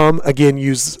ZipRecruiter.com. Again,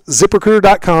 use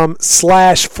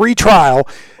ZipRecruiter.com/free trial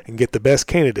and get the best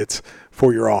candidates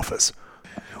for your office.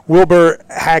 Wilbur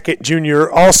Hackett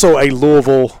Jr., also a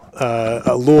Louisville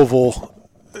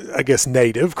I guess,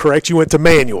 native, correct? You went to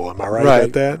Manual, am I right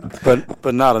about that?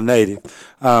 But not a native.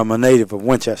 I'm a native of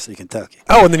Winchester, Kentucky.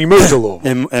 Oh, and then you moved to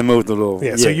Louisville. and moved to Louisville.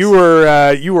 Yeah, yes. so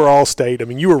you were All-State. I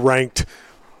mean, you were ranked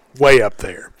way up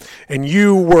there. And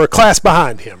you were a class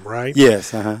behind him, right?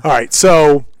 Yes. Uh-huh. All right,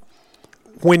 so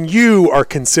when you are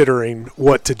considering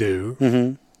what to do,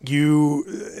 Mm-hmm. you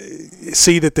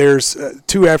see that there's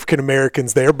two African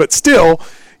Americans there, but still,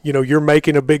 you're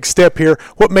making a big step here.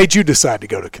 What made you decide to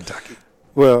go to Kentucky?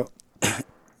 Well,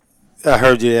 I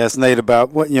heard you ask Nate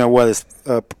about what his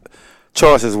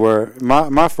choices were.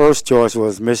 My first choice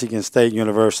was Michigan State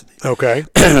University. Okay.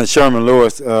 Sherman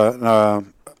Lewis,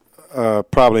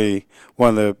 probably one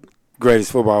of the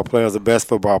greatest football players, the best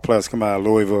football players come out of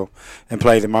Louisville, and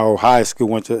played in my old high school.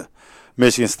 Went to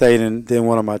Michigan State, and then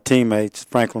one of my teammates,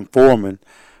 Franklin Foreman,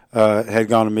 had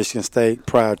gone to Michigan State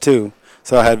prior to.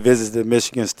 So I had visited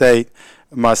Michigan State.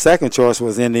 My second choice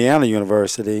was Indiana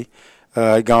University.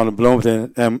 I'd gone to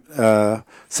Bloomington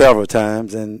several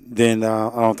times, and then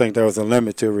I don't think there was a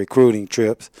limit to recruiting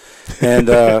trips. And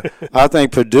I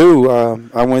think Purdue,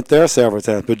 I went there several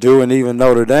times, Purdue and even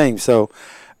Notre Dame. So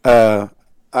I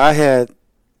had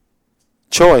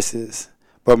choices,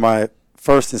 but my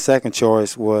first and second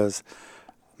choice was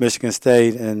Michigan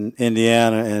State and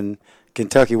Indiana, and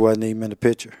Kentucky wasn't even in the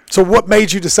picture. So what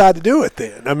made you decide to do it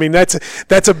then? I mean, that's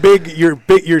a big.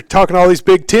 You're talking all these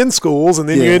Big Ten schools, and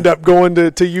then you end up going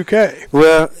to UK.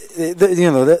 Well,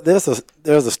 there's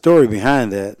a story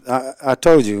behind that. I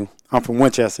told you I'm from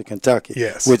Winchester, Kentucky,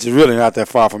 yes, which is really not that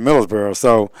far from Millersboro.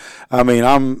 So, I mean,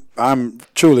 I'm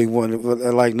truly one,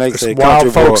 like Nate said,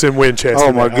 wild folks boy. in Winchester.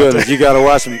 Oh my goodness, you got to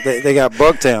watch them. They got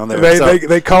Bucktown there.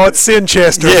 They call it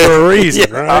Sinchester for a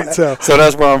reason, right? So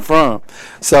that's where I'm from.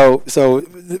 So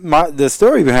the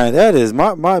story behind that is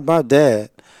my dad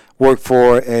worked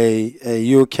for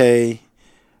a UK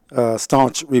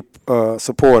staunch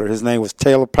supporter. His name was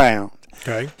Taylor Pound.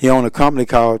 Okay. He owned a company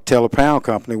called Taylor Pound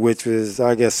Company, which was,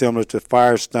 I guess, similar to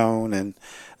Firestone and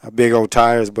big old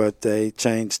tires, but they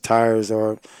changed tires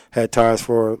or had tires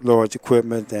for large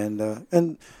equipment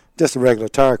and just a regular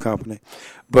tire company.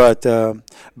 But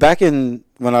back when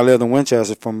I lived in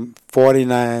Winchester, from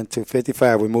 49 to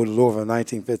 55, we moved to Louisville in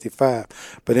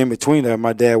 1955. But in between there,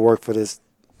 my dad worked for this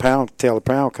Taylor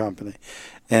Pound Company.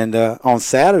 And on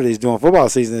Saturdays during football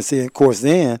season, and of course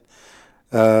then,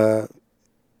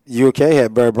 UK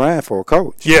had Barry Bryant for a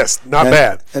coach. Yes, not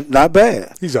bad. Not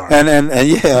bad. He's all right. And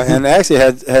actually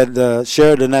had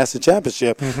shared the national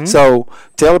championship. Mm-hmm. So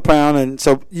Taylor Pound, and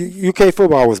so UK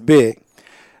football was big.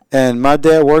 And my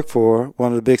dad worked for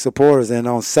one of the big supporters. And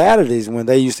on Saturdays when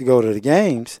they used to go to the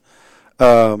games,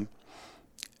 they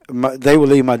would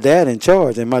leave my dad in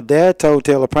charge. And my dad told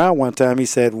Taylor Pound one time, he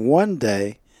said, one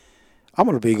day I'm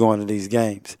going to be going to these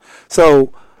games.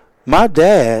 So my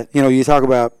dad, you talk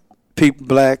about people,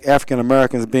 black African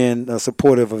Americans being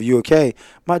supportive of UK.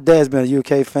 My dad's been a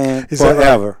UK fan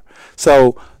forever.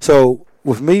 Right? So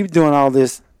with me doing all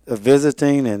this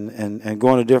visiting and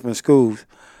going to different schools,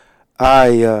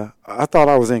 I thought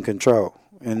I was in control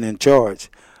and in charge,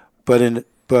 but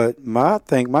I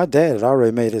think my dad had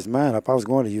already made his mind up. I was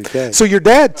going to UK. So your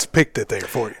dad's picked it there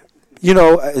for you.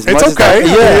 It's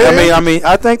okay. I mean,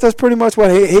 I think that's pretty much what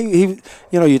he.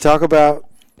 You talk about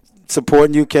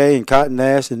supporting UK and Cotton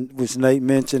Nash, and who Nate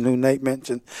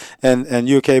mentioned, and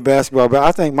UK basketball. But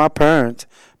I think my parents,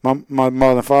 my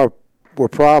mother and father, were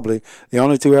probably the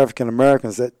only two African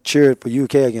Americans that cheered for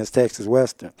UK against Texas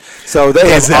Western. So they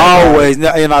have always,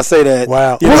 and I say that.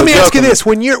 Wow. Well, let me ask you this: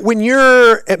 when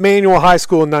you're at Manual High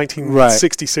School in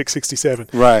 1966, 67,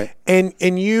 right, and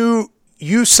you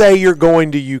say you're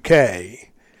going to UK.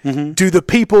 Mm-hmm. Do the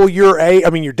people your age? I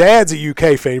mean, your dad's a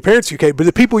UK fan, your parents are UK, but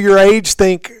the people your age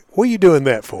think, what are you doing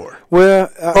that for?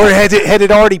 Well, or had it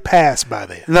already passed by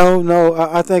then? No.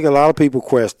 I think a lot of people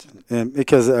question, and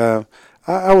because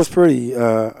I was pretty.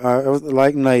 I was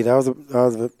like Nate. I was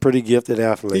a pretty gifted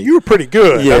athlete. You were pretty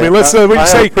good. Yeah, I mean, let's I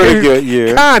say had a pretty good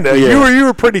year. Kinda. Yeah. You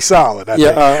were pretty solid. I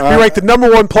think. Yeah, you ranked the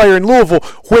number one player in Louisville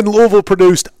when Louisville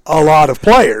produced a lot of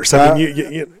players. I mean,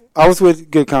 you I was with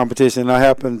good competition. I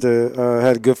happened to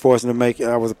had a good fortune to make it.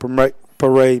 I was a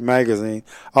Parade magazine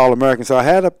All-American, so I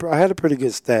had a pretty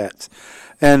good stats,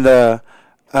 and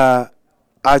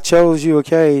I chose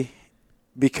UK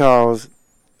because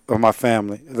of my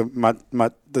family,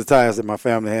 the ties that my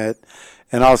family had,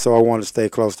 and also I wanted to stay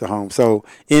close to home. So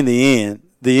in the end,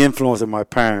 the influence of my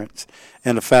parents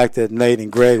and the fact that Nate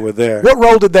and Greg were there. What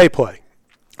role did they play?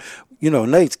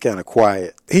 Nate's kind of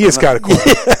quiet. He is kind of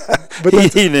quiet. But he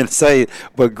didn't say it.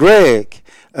 But Greg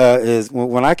is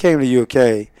when I came to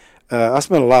UK, I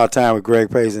spent a lot of time with Greg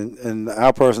Page, and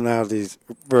our personalities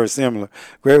very similar.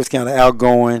 Greg was kind of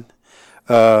outgoing,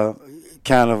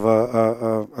 kind of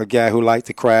a guy who liked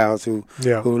the crowds, who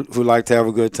liked to have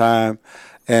a good time.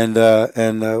 And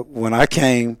when I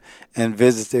came and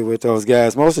visited with those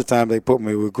guys, most of the time they put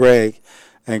me with Greg,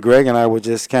 and Greg and I would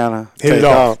just kind of take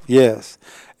off. Yes,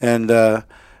 and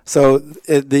so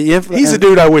the influence. He's a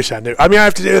dude I wish I knew. I mean, I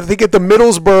think at the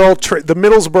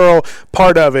Middlesboro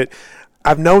part of it,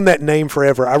 I've known that name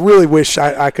forever. I really wish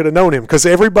I could have known him because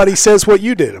everybody says what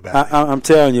you did about him. I'm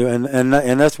telling you, and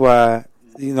that's why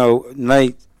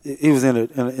Nate. He was in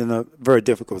a very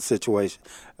difficult situation,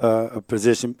 a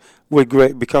position with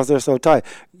Greg because they're so tight.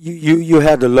 You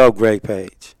had to love Greg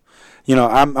Page.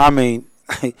 I mean,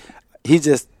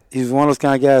 he's one of those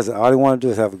kind of guys that all he wanted to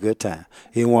do is have a good time.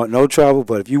 He didn't want no trouble,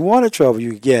 but if you wanted trouble,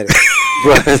 you could get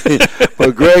it.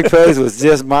 but Greg Page was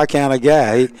just my kind of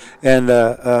guy,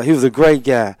 he was a great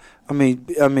guy. I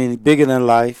mean, bigger than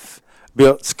life,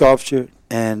 built sculpture.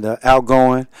 And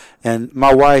outgoing, and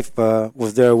my wife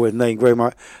was there with Nate Gray.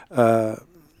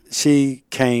 She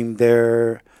came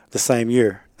there the same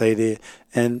year they did,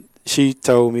 and she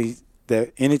told me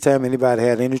that anytime anybody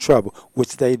had any trouble,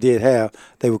 which they did have,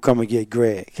 they would come and get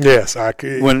Greg. Yes, I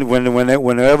could.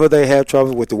 Whenever they had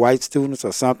trouble with the white students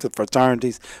or something,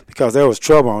 fraternities, because there was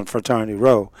trouble on Fraternity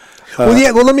Row. Well,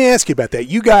 let me ask you about that.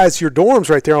 You guys, your dorms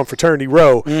right there on Fraternity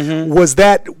Row, was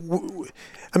that?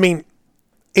 I mean,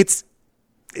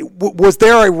 was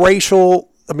there a racial?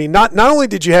 I mean, not only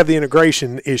did you have the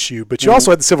integration issue, but you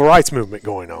also had the civil rights movement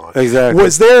going on. Exactly.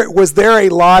 Was there a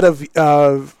lot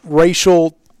of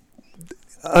racial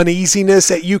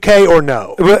uneasiness at UK or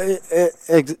no? Well,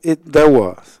 there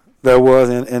was,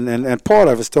 and part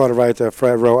of it started right there at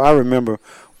Frat Row. I remember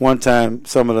one time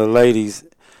some of the ladies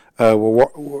they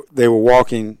were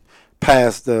walking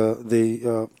past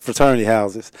the fraternity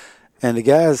houses, and the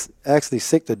guys actually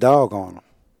sicked a dog on them.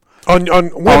 On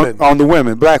women? On the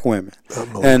women, black women.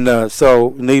 And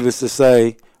so, needless to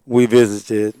say, we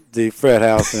visited the frat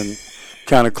house and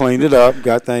kind of cleaned it up,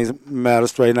 got things matter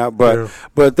straightened out.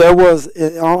 But there was,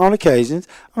 on occasions,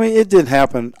 I mean, it didn't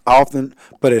happen often,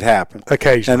 but it happened.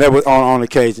 Occasionally. And that was on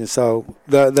occasion. So,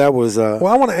 that was... Well,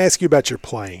 I want to ask you about your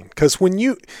playing, because when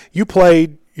you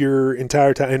played your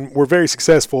entire time, and were very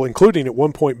successful, including at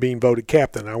one point being voted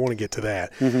captain, I want to get to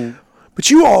that. Mm-hmm. But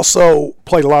you also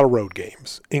played a lot of road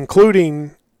games,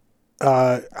 including,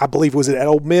 I believe, was it at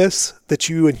Ole Miss that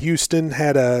you and Houston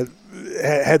had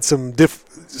some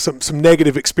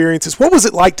negative experiences? What was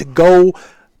it like to go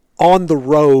on the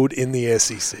road in the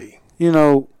SEC?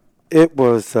 It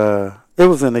was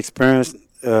an experience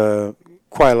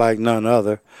quite like none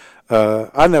other.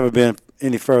 I've never been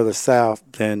any further south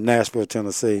than Nashville,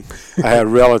 Tennessee. I had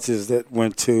relatives that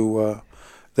went to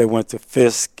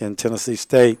Fisk and Tennessee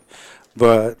State.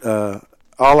 But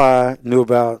all I knew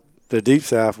about the Deep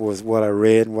South was what I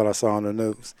read and what I saw on the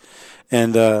news,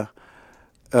 and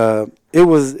it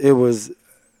was.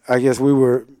 I guess we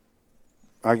were.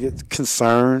 I get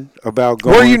concerned about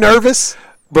going. Were you nervous?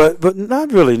 But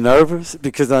not really nervous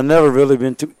because I never really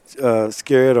been too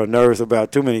scared or nervous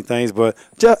about too many things. But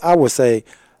I would say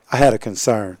I had a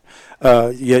concern.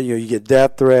 You get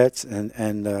death threats and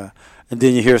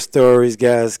then you hear stories,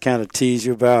 guys kind of tease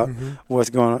you about what's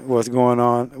going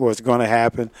on, what's going to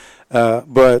happen.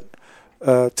 But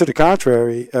to the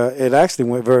contrary, it actually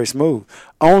went very smooth.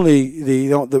 Only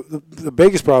the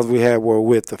biggest problems we had were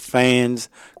with the fans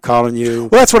calling you.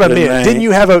 Well, that's what I meant. Didn't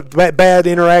you have a bad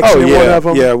interaction in one of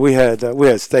them? Yeah, we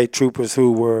had state troopers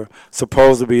who were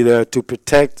supposed to be there to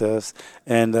protect us,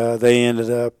 and they ended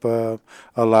up a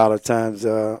lot of times.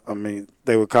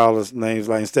 They would call us names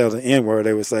like instead of the N-word,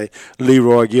 they would say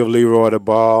Leroy, give Leroy the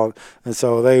ball, and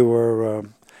so they were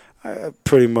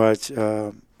pretty much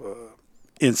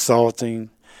insulting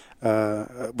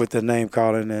with the name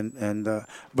calling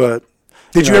but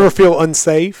did you ever feel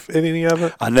unsafe in any of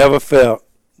it? I never felt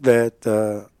that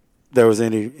there was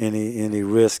any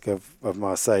risk of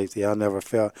my safety. I never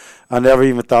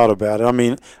even thought about it. I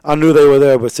mean, I knew they were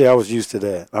there, but see, I was used to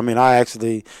that. I mean, I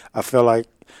felt like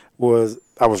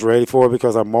I was ready for it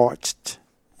because I marched,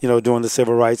 during the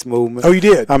civil rights movement. Oh, you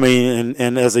did? I mean,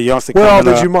 and as a youngster coming up.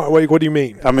 Well, did you march? What do you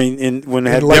mean? I mean, when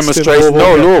they had demonstrations.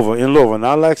 No, Louisville,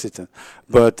 not Lexington.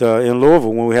 But in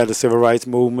Louisville, when we had the civil rights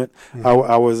movement,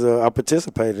 I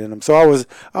participated in them. So I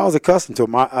was accustomed to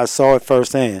them. I saw it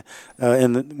firsthand.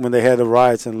 When they had the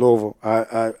riots in Louisville,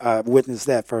 I witnessed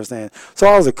that firsthand. So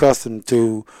I was accustomed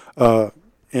to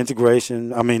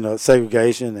segregation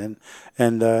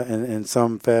and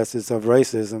some facets of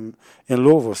racism in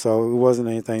Louisville. So it wasn't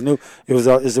anything new.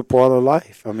 It's a part of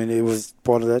life. I mean, it was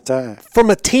part of that time. From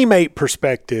a teammate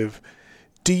perspective,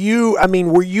 do you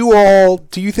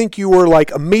think you were like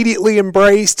immediately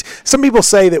embraced? Some people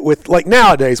say that with like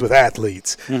nowadays with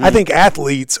athletes, I think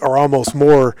athletes are almost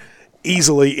more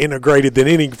easily integrated than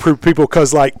any group of people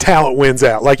because like talent wins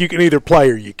out. Like you can either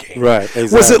play or you can't. Right.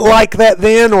 Exactly. Was it like that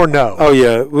then or no? Oh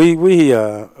yeah, we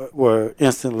were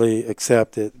instantly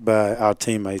accepted by our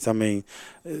teammates. I mean,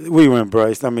 we were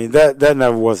embraced. I mean that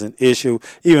never was an issue.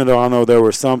 Even though I know there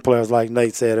were some players, like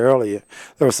Nate said earlier,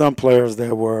 there were some players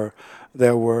that were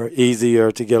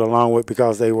easier to get along with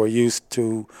because they were used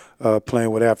to playing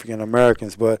with African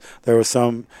Americans. But there were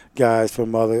some guys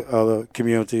from other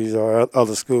communities or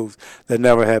other schools that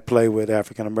never had played with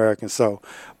African Americans. So,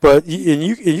 but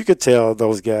you could tell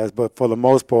those guys. But for the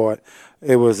most part,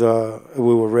 it was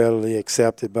we were readily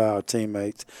accepted by our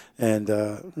teammates and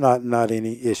not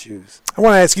any issues. I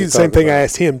want to ask you the same thing I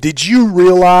asked him. Did you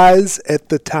realize at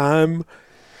the time?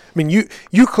 I mean,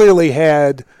 you clearly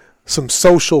had some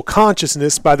social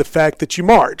consciousness by the fact that you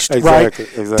marched, right?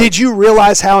 Exactly. Did you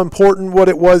realize how important what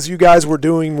it was you guys were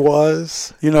doing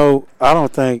was? You know, I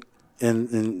don't think,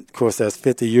 and of course that's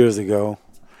 50 years ago,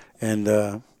 and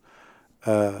I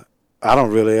don't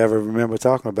really ever remember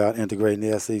talking about integrating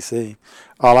the SEC.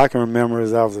 All I can remember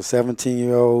is I was a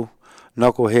 17-year-old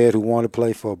knucklehead who wanted to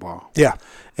play football. Yeah.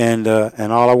 And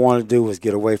all I wanted to do was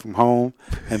get away from home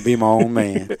and be my own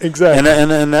man. Exactly.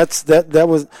 And that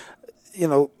was. You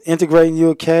know, integrating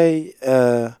UK,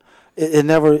 it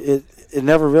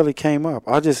never really came up.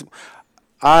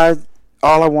 all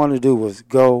I wanted to do was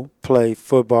go play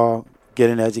football, get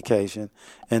an education,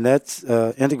 and that's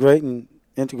integrating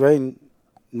UK.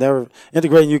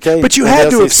 But you had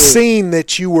to have seen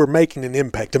that you were making an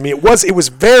impact. I mean, it was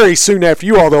very soon after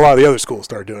you, although a lot of the other schools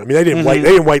started doing it. I mean, they didn't wait.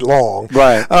 They didn't wait long.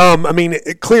 Right. I mean,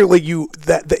 clearly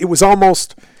that it was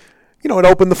almost. You know, it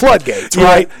opened the floodgates,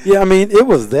 right? Yeah, I mean, it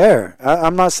was there.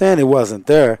 I'm not saying it wasn't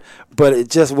there, but it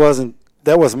just wasn't.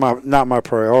 That was not my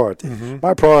priority.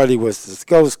 My priority was to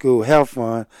go to school, have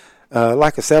fun,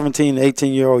 like a 17,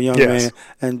 18-year-old young man,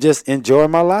 and just enjoy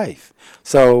my life.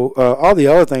 So all the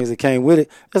other things that came with it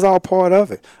is all part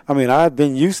of it. I mean, I've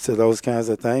been used to those kinds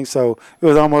of things, so it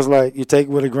was almost like you take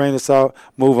it with a grain of salt,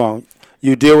 move on.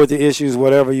 You deal with the issues,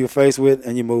 whatever you're faced with,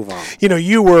 and you move on. You know,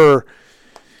 you were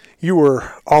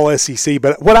all SEC,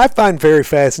 but what I find very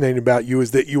fascinating about you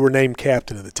is that you were named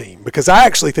captain of the team, because I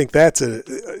actually think that's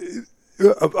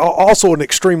also an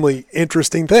extremely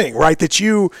interesting thing, right? That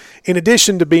you, in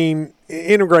addition to being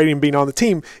integrating and being on the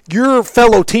team, your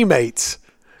fellow teammates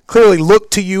clearly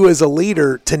looked to you as a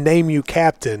leader to name you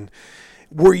captain.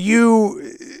 Were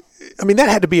you – I mean, that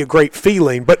had to be a great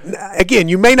feeling, but again,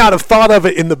 you may not have thought of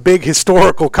it in the big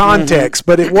historical context,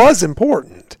 but it was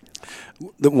important.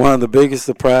 One of the biggest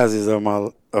surprises of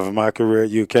my career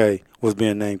at UK was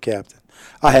being named captain.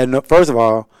 First of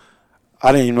all,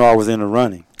 I didn't even know I was in the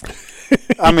running.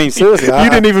 I mean, seriously, you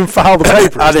didn't even file the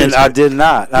papers. I did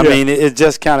not. I mean, it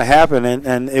just kind of happened,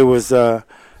 and it was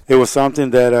something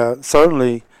that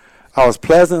certainly I was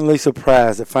pleasantly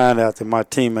surprised to find out that my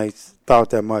teammates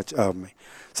thought that much of me.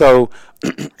 So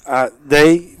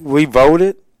we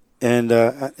voted, and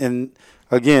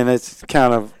again, it's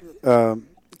kind of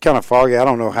foggy. I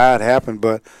don't know how it happened,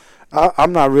 but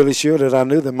I'm not really sure that I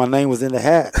knew that my name was in the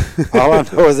hat. All I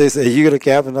know is they said, you're the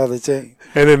captain of the team.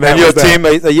 And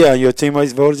your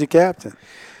teammates voted you captain.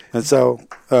 And so,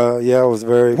 it was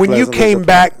very When you came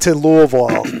back to Louisville,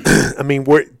 I mean,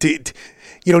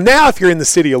 now if you're in the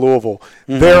city of Louisville,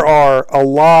 there are a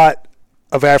lot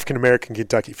of African-American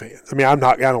Kentucky fans. I mean, I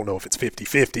don't know if it's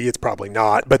 50-50. It's probably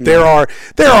not. But there are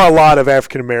a lot of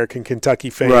African-American Kentucky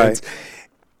fans. Right.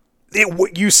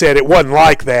 You said it wasn't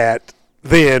like that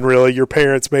then, really. Your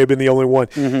parents may have been the only one.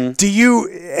 Do you,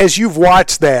 as you've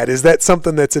watched that, is that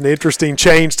something that's an interesting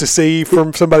change to see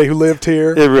from somebody who lived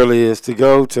here? It really is. To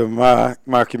go to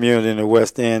my community in the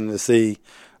West End to see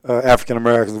African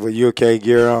Americans with UK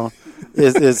gear on,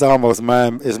 it's almost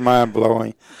mind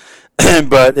blowing.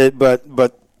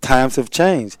 but times have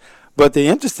changed. But the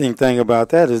interesting thing about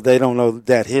that is they don't know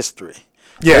that history.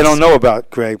 Yes. They don't know about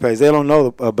Craig Pace. They don't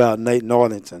know about Nate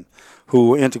Northington,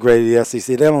 who integrated the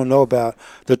SEC. They don't know about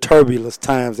the turbulent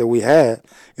times that we had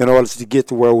in order to get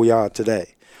to where we are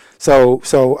today. So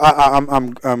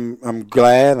I'm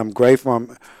glad. I'm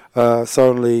grateful.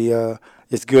 Certainly,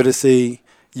 it's good to see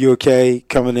UK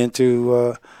coming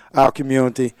into our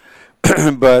community.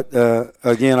 But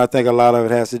again, I think a lot of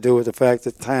it has to do with the fact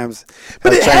that times.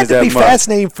 But it had to be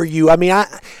fascinating for you. I mean,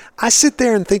 I sit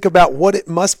there and think about what it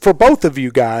must for both of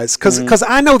you guys, because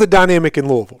I know the dynamic in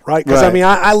Louisville, right? Because I mean,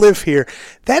 I live here.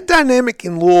 That dynamic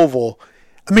in Louisville.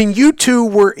 I mean, you two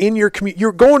were in your community.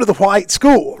 You're going to the white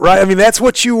school, right? I mean, that's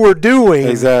what you were doing.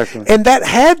 Exactly. And that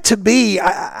had to be,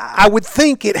 I would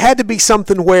think it had to be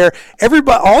something where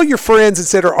everybody, all your friends, et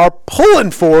cetera, are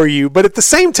pulling for you. But at the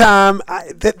same time,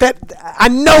 I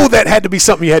know that had to be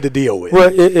something you had to deal with.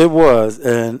 Well, it was.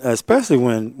 And especially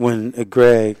when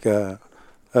Greg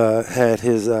had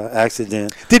his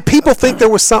accident. Did people think there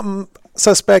was something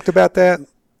suspect about that?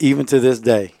 Even to this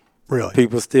day. Really?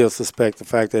 People still suspect the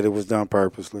fact that it was done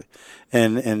purposely.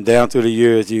 And down through the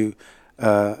years,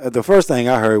 the first thing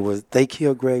I heard was they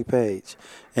killed Greg Page.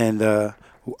 And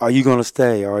are you going to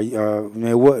stay? Or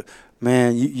man, what?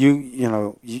 Man,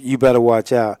 you better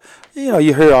watch out.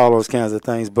 You hear all those kinds of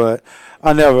things. But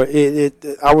I never.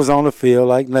 I was on the field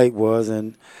like Nate was,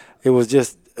 and it was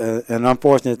just an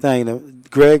unfortunate thing.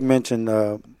 Greg mentioned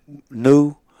what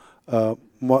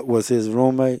was his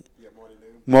roommate.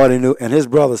 Marty New, and his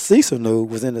brother Cecil New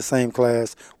was in the same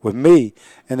class with me.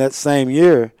 And that same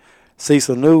year,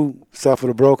 Cecil New suffered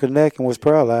a broken neck and was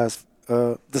paralyzed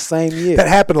the same year. That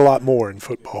happened a lot more in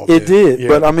football. It did.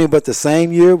 Yeah. But the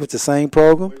same year with the same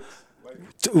program,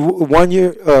 1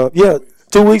 year,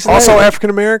 2 weeks also later.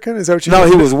 African American? Is that what you No,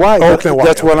 he was white. White.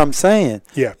 That's what I'm saying.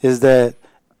 Yeah. Is that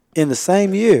in the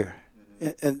same year,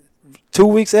 and 2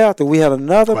 weeks after, we had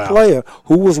another player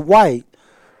who was white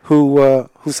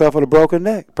who suffered a broken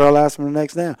neck, paralyzed from the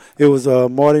neck down. It was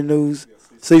Marty New's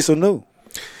Cecil New.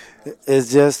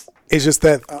 It's just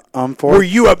that. Unfortunate. Were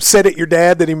you upset at your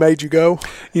dad that he made you go?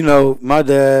 My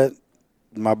dad,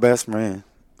 my best friend,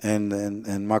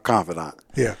 and my confidant.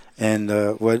 Yeah. And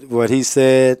what he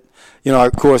said,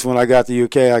 of course, when I got to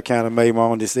UK, I kind of made my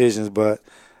own decisions, but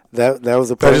that was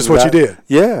a person. That's just what you did.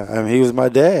 Yeah, I mean, he was my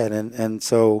dad, and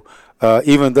so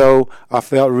even though I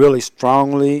felt really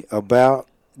strongly about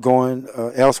going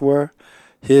elsewhere,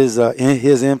 his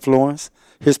influence,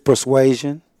 his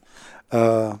persuasion,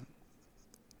 very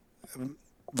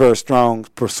strong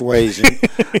persuasion,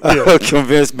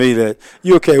 convinced me that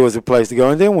UK was the place to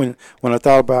go. And then when I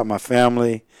thought about my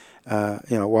family,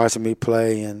 watching me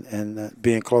play and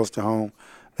being close to home,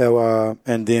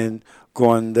 and then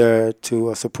going there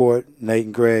to support Nate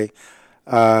and Greg,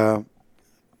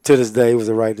 to this day, it was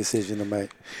the right decision to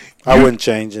make. I wouldn't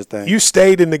change a thing. You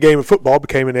stayed in the game of football,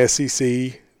 became an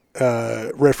SEC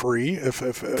referee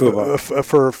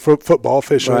for football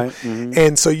official, right. Mm-hmm.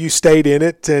 And so you stayed in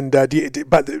it. And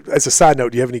but as a side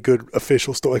note, do you have any good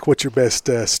official story? Like, what's your best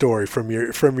story from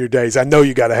your days? I know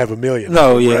you got to have a million.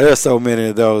 No, yeah, right? There's so many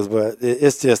of those, but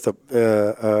it's just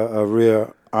a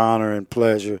real honor and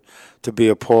pleasure to be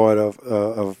a part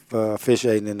of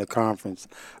officiating in the conference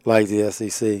like the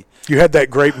SEC. You had that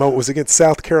great moment. Was it against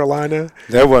South Carolina?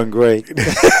 That wasn't great.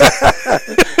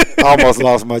 Almost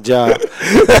lost my job.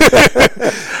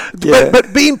 Yeah.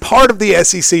 But being part of the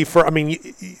SEC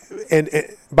and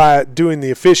by doing the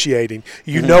officiating,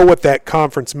 you know what that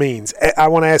conference means. I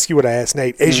want to ask you what I asked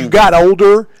Nate. As you got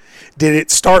older, did it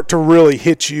start to really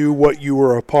hit you what you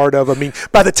were a part of? I mean,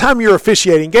 by the time you're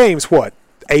officiating games, what?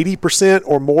 80%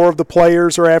 or more of the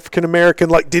players are African American.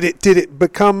 Like, did it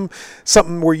become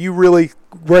something where you really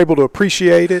were able to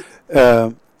appreciate it?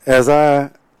 As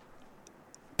I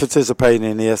participated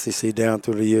in the SEC down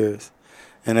through the years,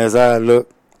 and as I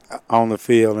look on the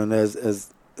field, and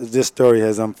as this story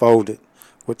has unfolded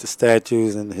with the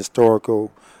statues and the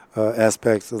historical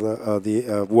aspects of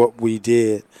what we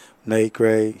did, Nate,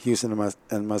 Gray, Houston,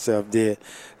 and myself did,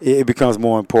 it becomes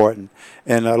more important.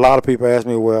 And a lot of people ask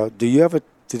me, well,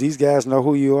 do these guys know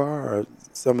who you are? Or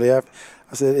some of the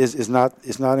I said, it's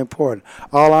not important.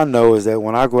 All I know is that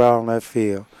when I go out on that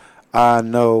field, I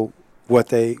know what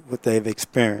they've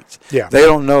experienced. Yeah. They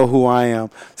don't know who I am.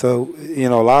 So, a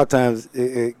lot of times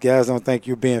guys don't think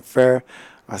you're being fair.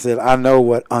 I said, I know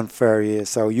what unfair is,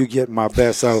 so you get my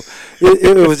best. So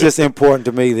it was just important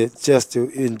to me that just to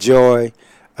enjoy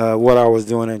what I was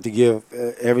doing and to give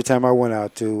every time I went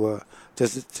out to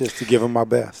just to give them my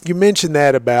best. You mentioned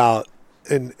that about,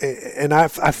 and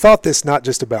I've thought this not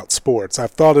just about sports.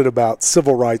 I've thought it about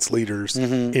civil rights leaders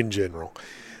in general.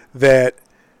 That,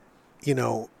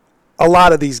 a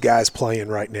lot of these guys playing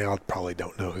right now probably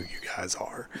don't know who you guys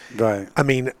are. Right. I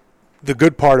mean, the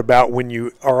good part about when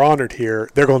you are honored here,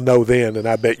 they're going to know then, and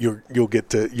I bet you'll get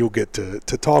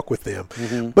to talk with them.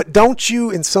 Mm-hmm. But don't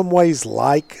you, in some ways,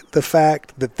 like the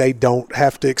fact that they don't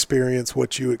have to experience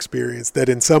what you experienced? That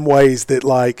in some ways, that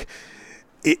like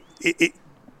it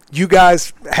you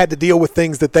guys had to deal with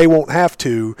things that they won't have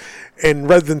to, and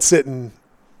rather than sitting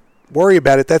worry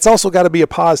about it, that's also got to be a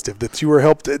positive that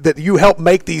you helped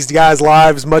make these guys'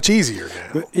 lives much easier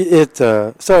now. It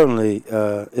certainly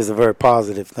is a very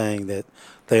positive thing that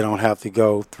they don't have to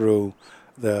go through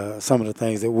some of the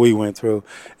things that we went through.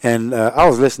 And I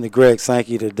was listening to Greg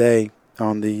Sankey today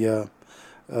on the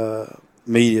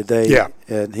media day,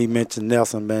 and he mentioned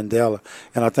Nelson Mandela.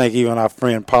 And I think even our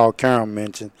friend Paul Karam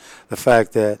mentioned the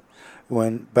fact that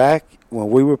when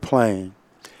we were playing,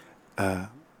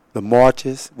 the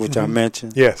marches, which I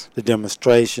mentioned, the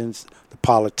demonstrations, the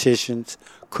politicians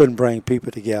couldn't bring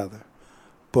people together.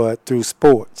 But through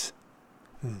sports,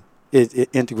 it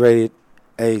integrated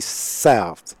a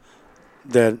South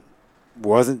that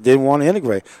didn't want to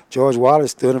integrate. George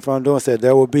Wallace stood in front of the door and said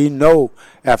there will be no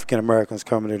African Americans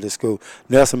coming to this school.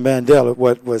 Nelson Mandela,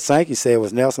 what Sankey said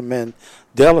was Nelson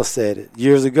Mandela said it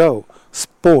years ago.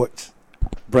 Sports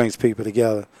brings people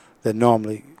together that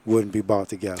normally wouldn't be brought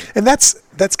together. And that's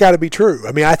got to be true.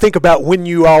 I mean, I think about when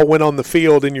you all went on the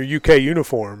field in your UK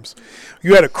uniforms.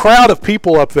 You had a crowd of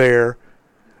people up there,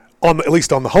 at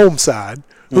least on the home side,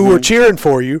 who were cheering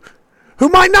for you, who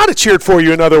might not have cheered for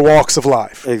you in other walks of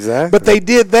life. Exactly. But they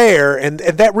did there, and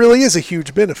that really is a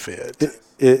huge benefit.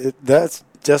 That's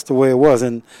just the way it was.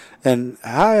 And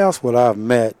how else would I have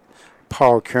met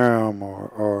Paul Karam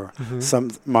or some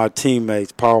of my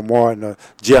teammates, Paul Martin or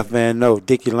Jeff Van Note,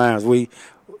 Dickie Lyons?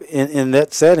 In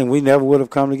that setting, we never would have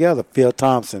come together. Phil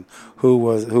Thompson, who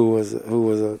was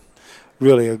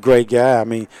really a great guy. I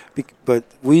mean, but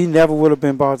we never would have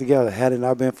been brought together had it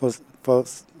not been for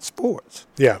sports.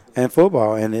 Yeah. And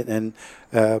football. And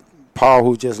Paul,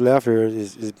 who just left here,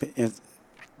 is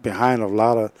behind a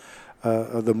lot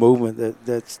of the movement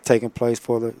that's taking place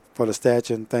for the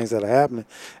statue and things that are happening.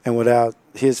 And without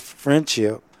his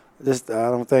friendship, I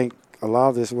don't think a lot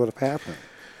of this would have happened.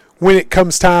 When it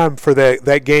comes time for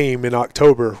that game in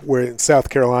October, where in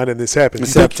South Carolina and this happens. In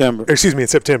September. In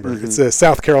September. It's a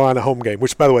South Carolina home game,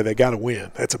 which, by the way, they got to win.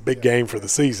 That's a big game for the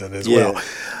season as well.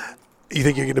 You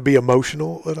think you're going to be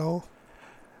emotional at all?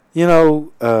 You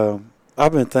know,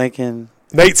 I've been thinking.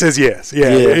 Nate says yes. Yeah.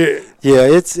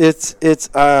 It's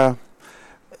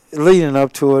leading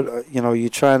up to it. You know, you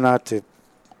try not to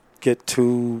get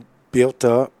too built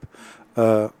up,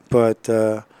 but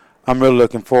I'm really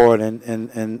looking forward,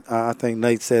 and I think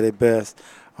Nate said it best.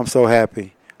 I'm so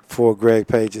happy for Greg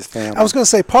Page's family. I was going to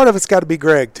say part of it's got to be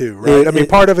Greg too, right?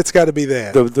 Part of it's got to be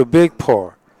that. The big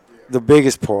part, the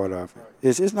biggest part of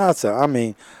it, it's not so. I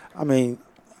mean,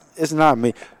 it's not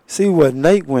me. See what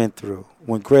Nate went through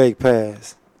when Greg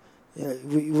passed.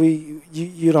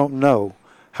 You don't know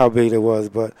how big it was,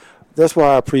 but that's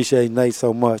why I appreciate Nate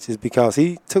so much, is because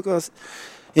he took us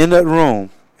in that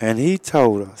room. And he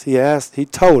told us, he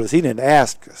didn't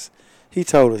ask us. He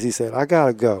told us, he said, I got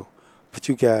to go. But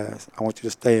you guys, I want you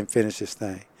to stay and finish this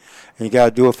thing. And you got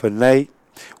to do it for Nate.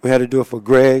 We had to do it for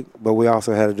Greg, but we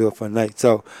also had to do it for Nate.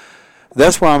 So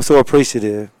that's why I'm so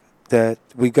appreciative that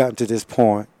we've gotten to this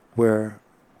point where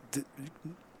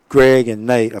Greg and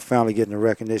Nate are finally getting the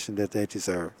recognition that they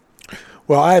deserve.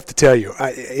 Well, I have to tell you,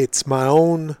 it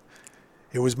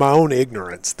was my own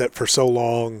ignorance that for so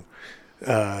long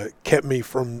kept me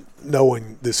from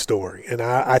knowing this story. And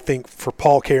I think for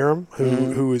Paul Karam,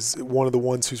 who is one of the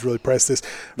ones who's really pressed this,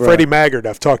 right. Freddie Maggard,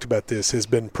 I've talked about this, has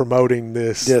been promoting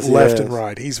this left and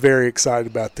right. He's very excited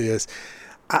about this.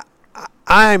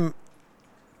 I'm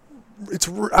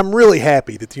really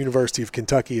happy that the University of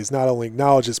Kentucky has not only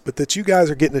acknowledged this, but that you guys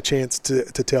are getting a chance to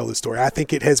tell this story. I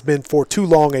think it has been for too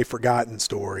long a forgotten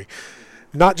story,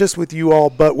 not just with you all,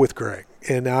 but with Greg.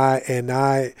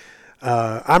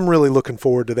 I'm really looking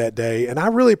forward to that day, and I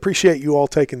really appreciate you all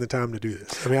taking the time to do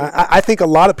this. I mean, I think a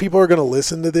lot of people are going to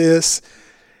listen to this,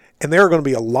 and there are going to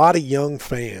be a lot of young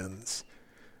fans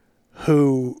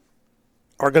who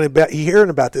are going to be hearing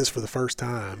about this for the first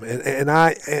time, and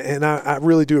I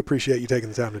really do appreciate you taking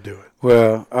the time to do it.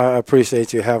 Well, I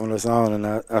appreciate you having us on,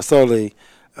 and I certainly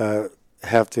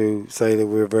have to say that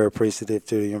we're very appreciative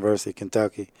to the University of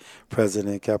Kentucky,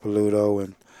 President Capilouto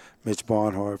and Mitch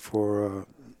Barnhart for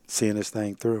seeing this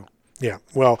thing through. Yeah.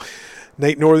 Well,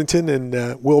 Nate Northington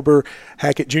and Wilbur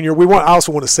Hackett Jr. I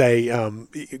also want to say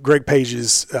Greg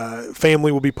Page's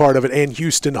family will be part of it, and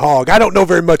Houston Hogg. I don't know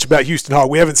very much about Houston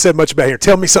Hogg. We haven't said much about here.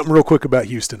 Tell me something real quick about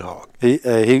Houston Hogg. He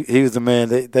was the man.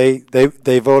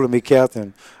 They voted me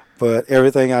captain, but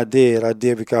everything I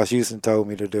did because Houston told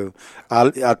me to do.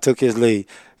 I took his lead.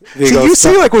 You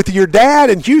see, like with your dad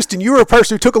in Houston, you were a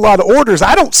person who took a lot of orders.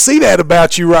 I don't see that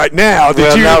about you right now.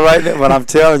 Not right now, but I'm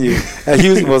telling you,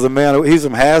 Houston was a man. He's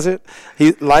from Hazard.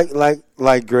 He like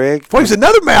like Greg. Boy, he's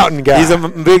another mountain guy. He's a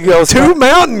big old two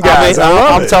mountain guys.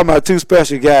 I'm talking about two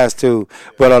special guys too.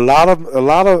 But a lot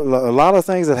of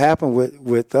things that happen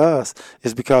with us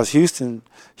is because Houston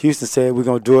said we're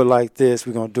gonna do it like this,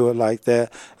 we're gonna do it like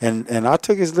that, and I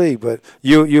took his lead. But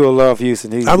you'll love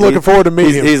Houston. I'm looking forward to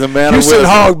meeting him. He's a man. Houston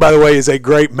Hog, by the way, is a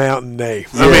great mountain name.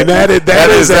 Yeah. I mean that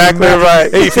is exactly right.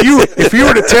 If you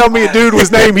were to tell me a dude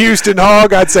was named Houston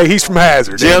Hog, I'd say he's from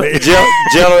Hazard.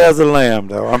 Gentle as a lamb,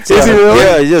 though. I'm telling you. Really?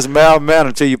 Yeah, he's just mild mannered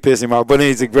until you piss him off. But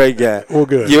he's a great guy. Well,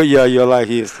 good. You'll like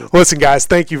Houston. Listen, guys,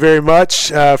 thank you very much.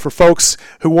 For folks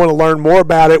who want to learn more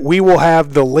about it, we will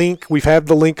have the link. We've had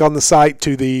the link on the site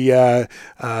to the,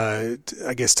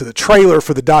 I guess, to the trailer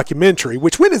for the documentary.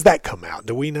 When does that come out?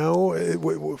 Do we know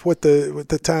what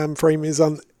the time frame is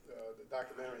on?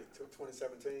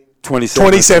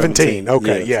 2017.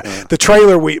 Okay, yeah. The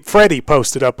trailer Freddie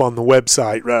posted up on the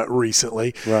website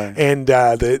recently, right? And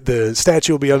the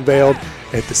statue will be unveiled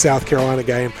at the South Carolina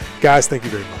game. Guys, thank you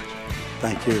very much.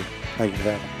 Thank you for having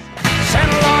us.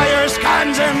 Send lawyers,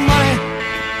 guns, and money.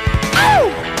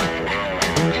 Oh!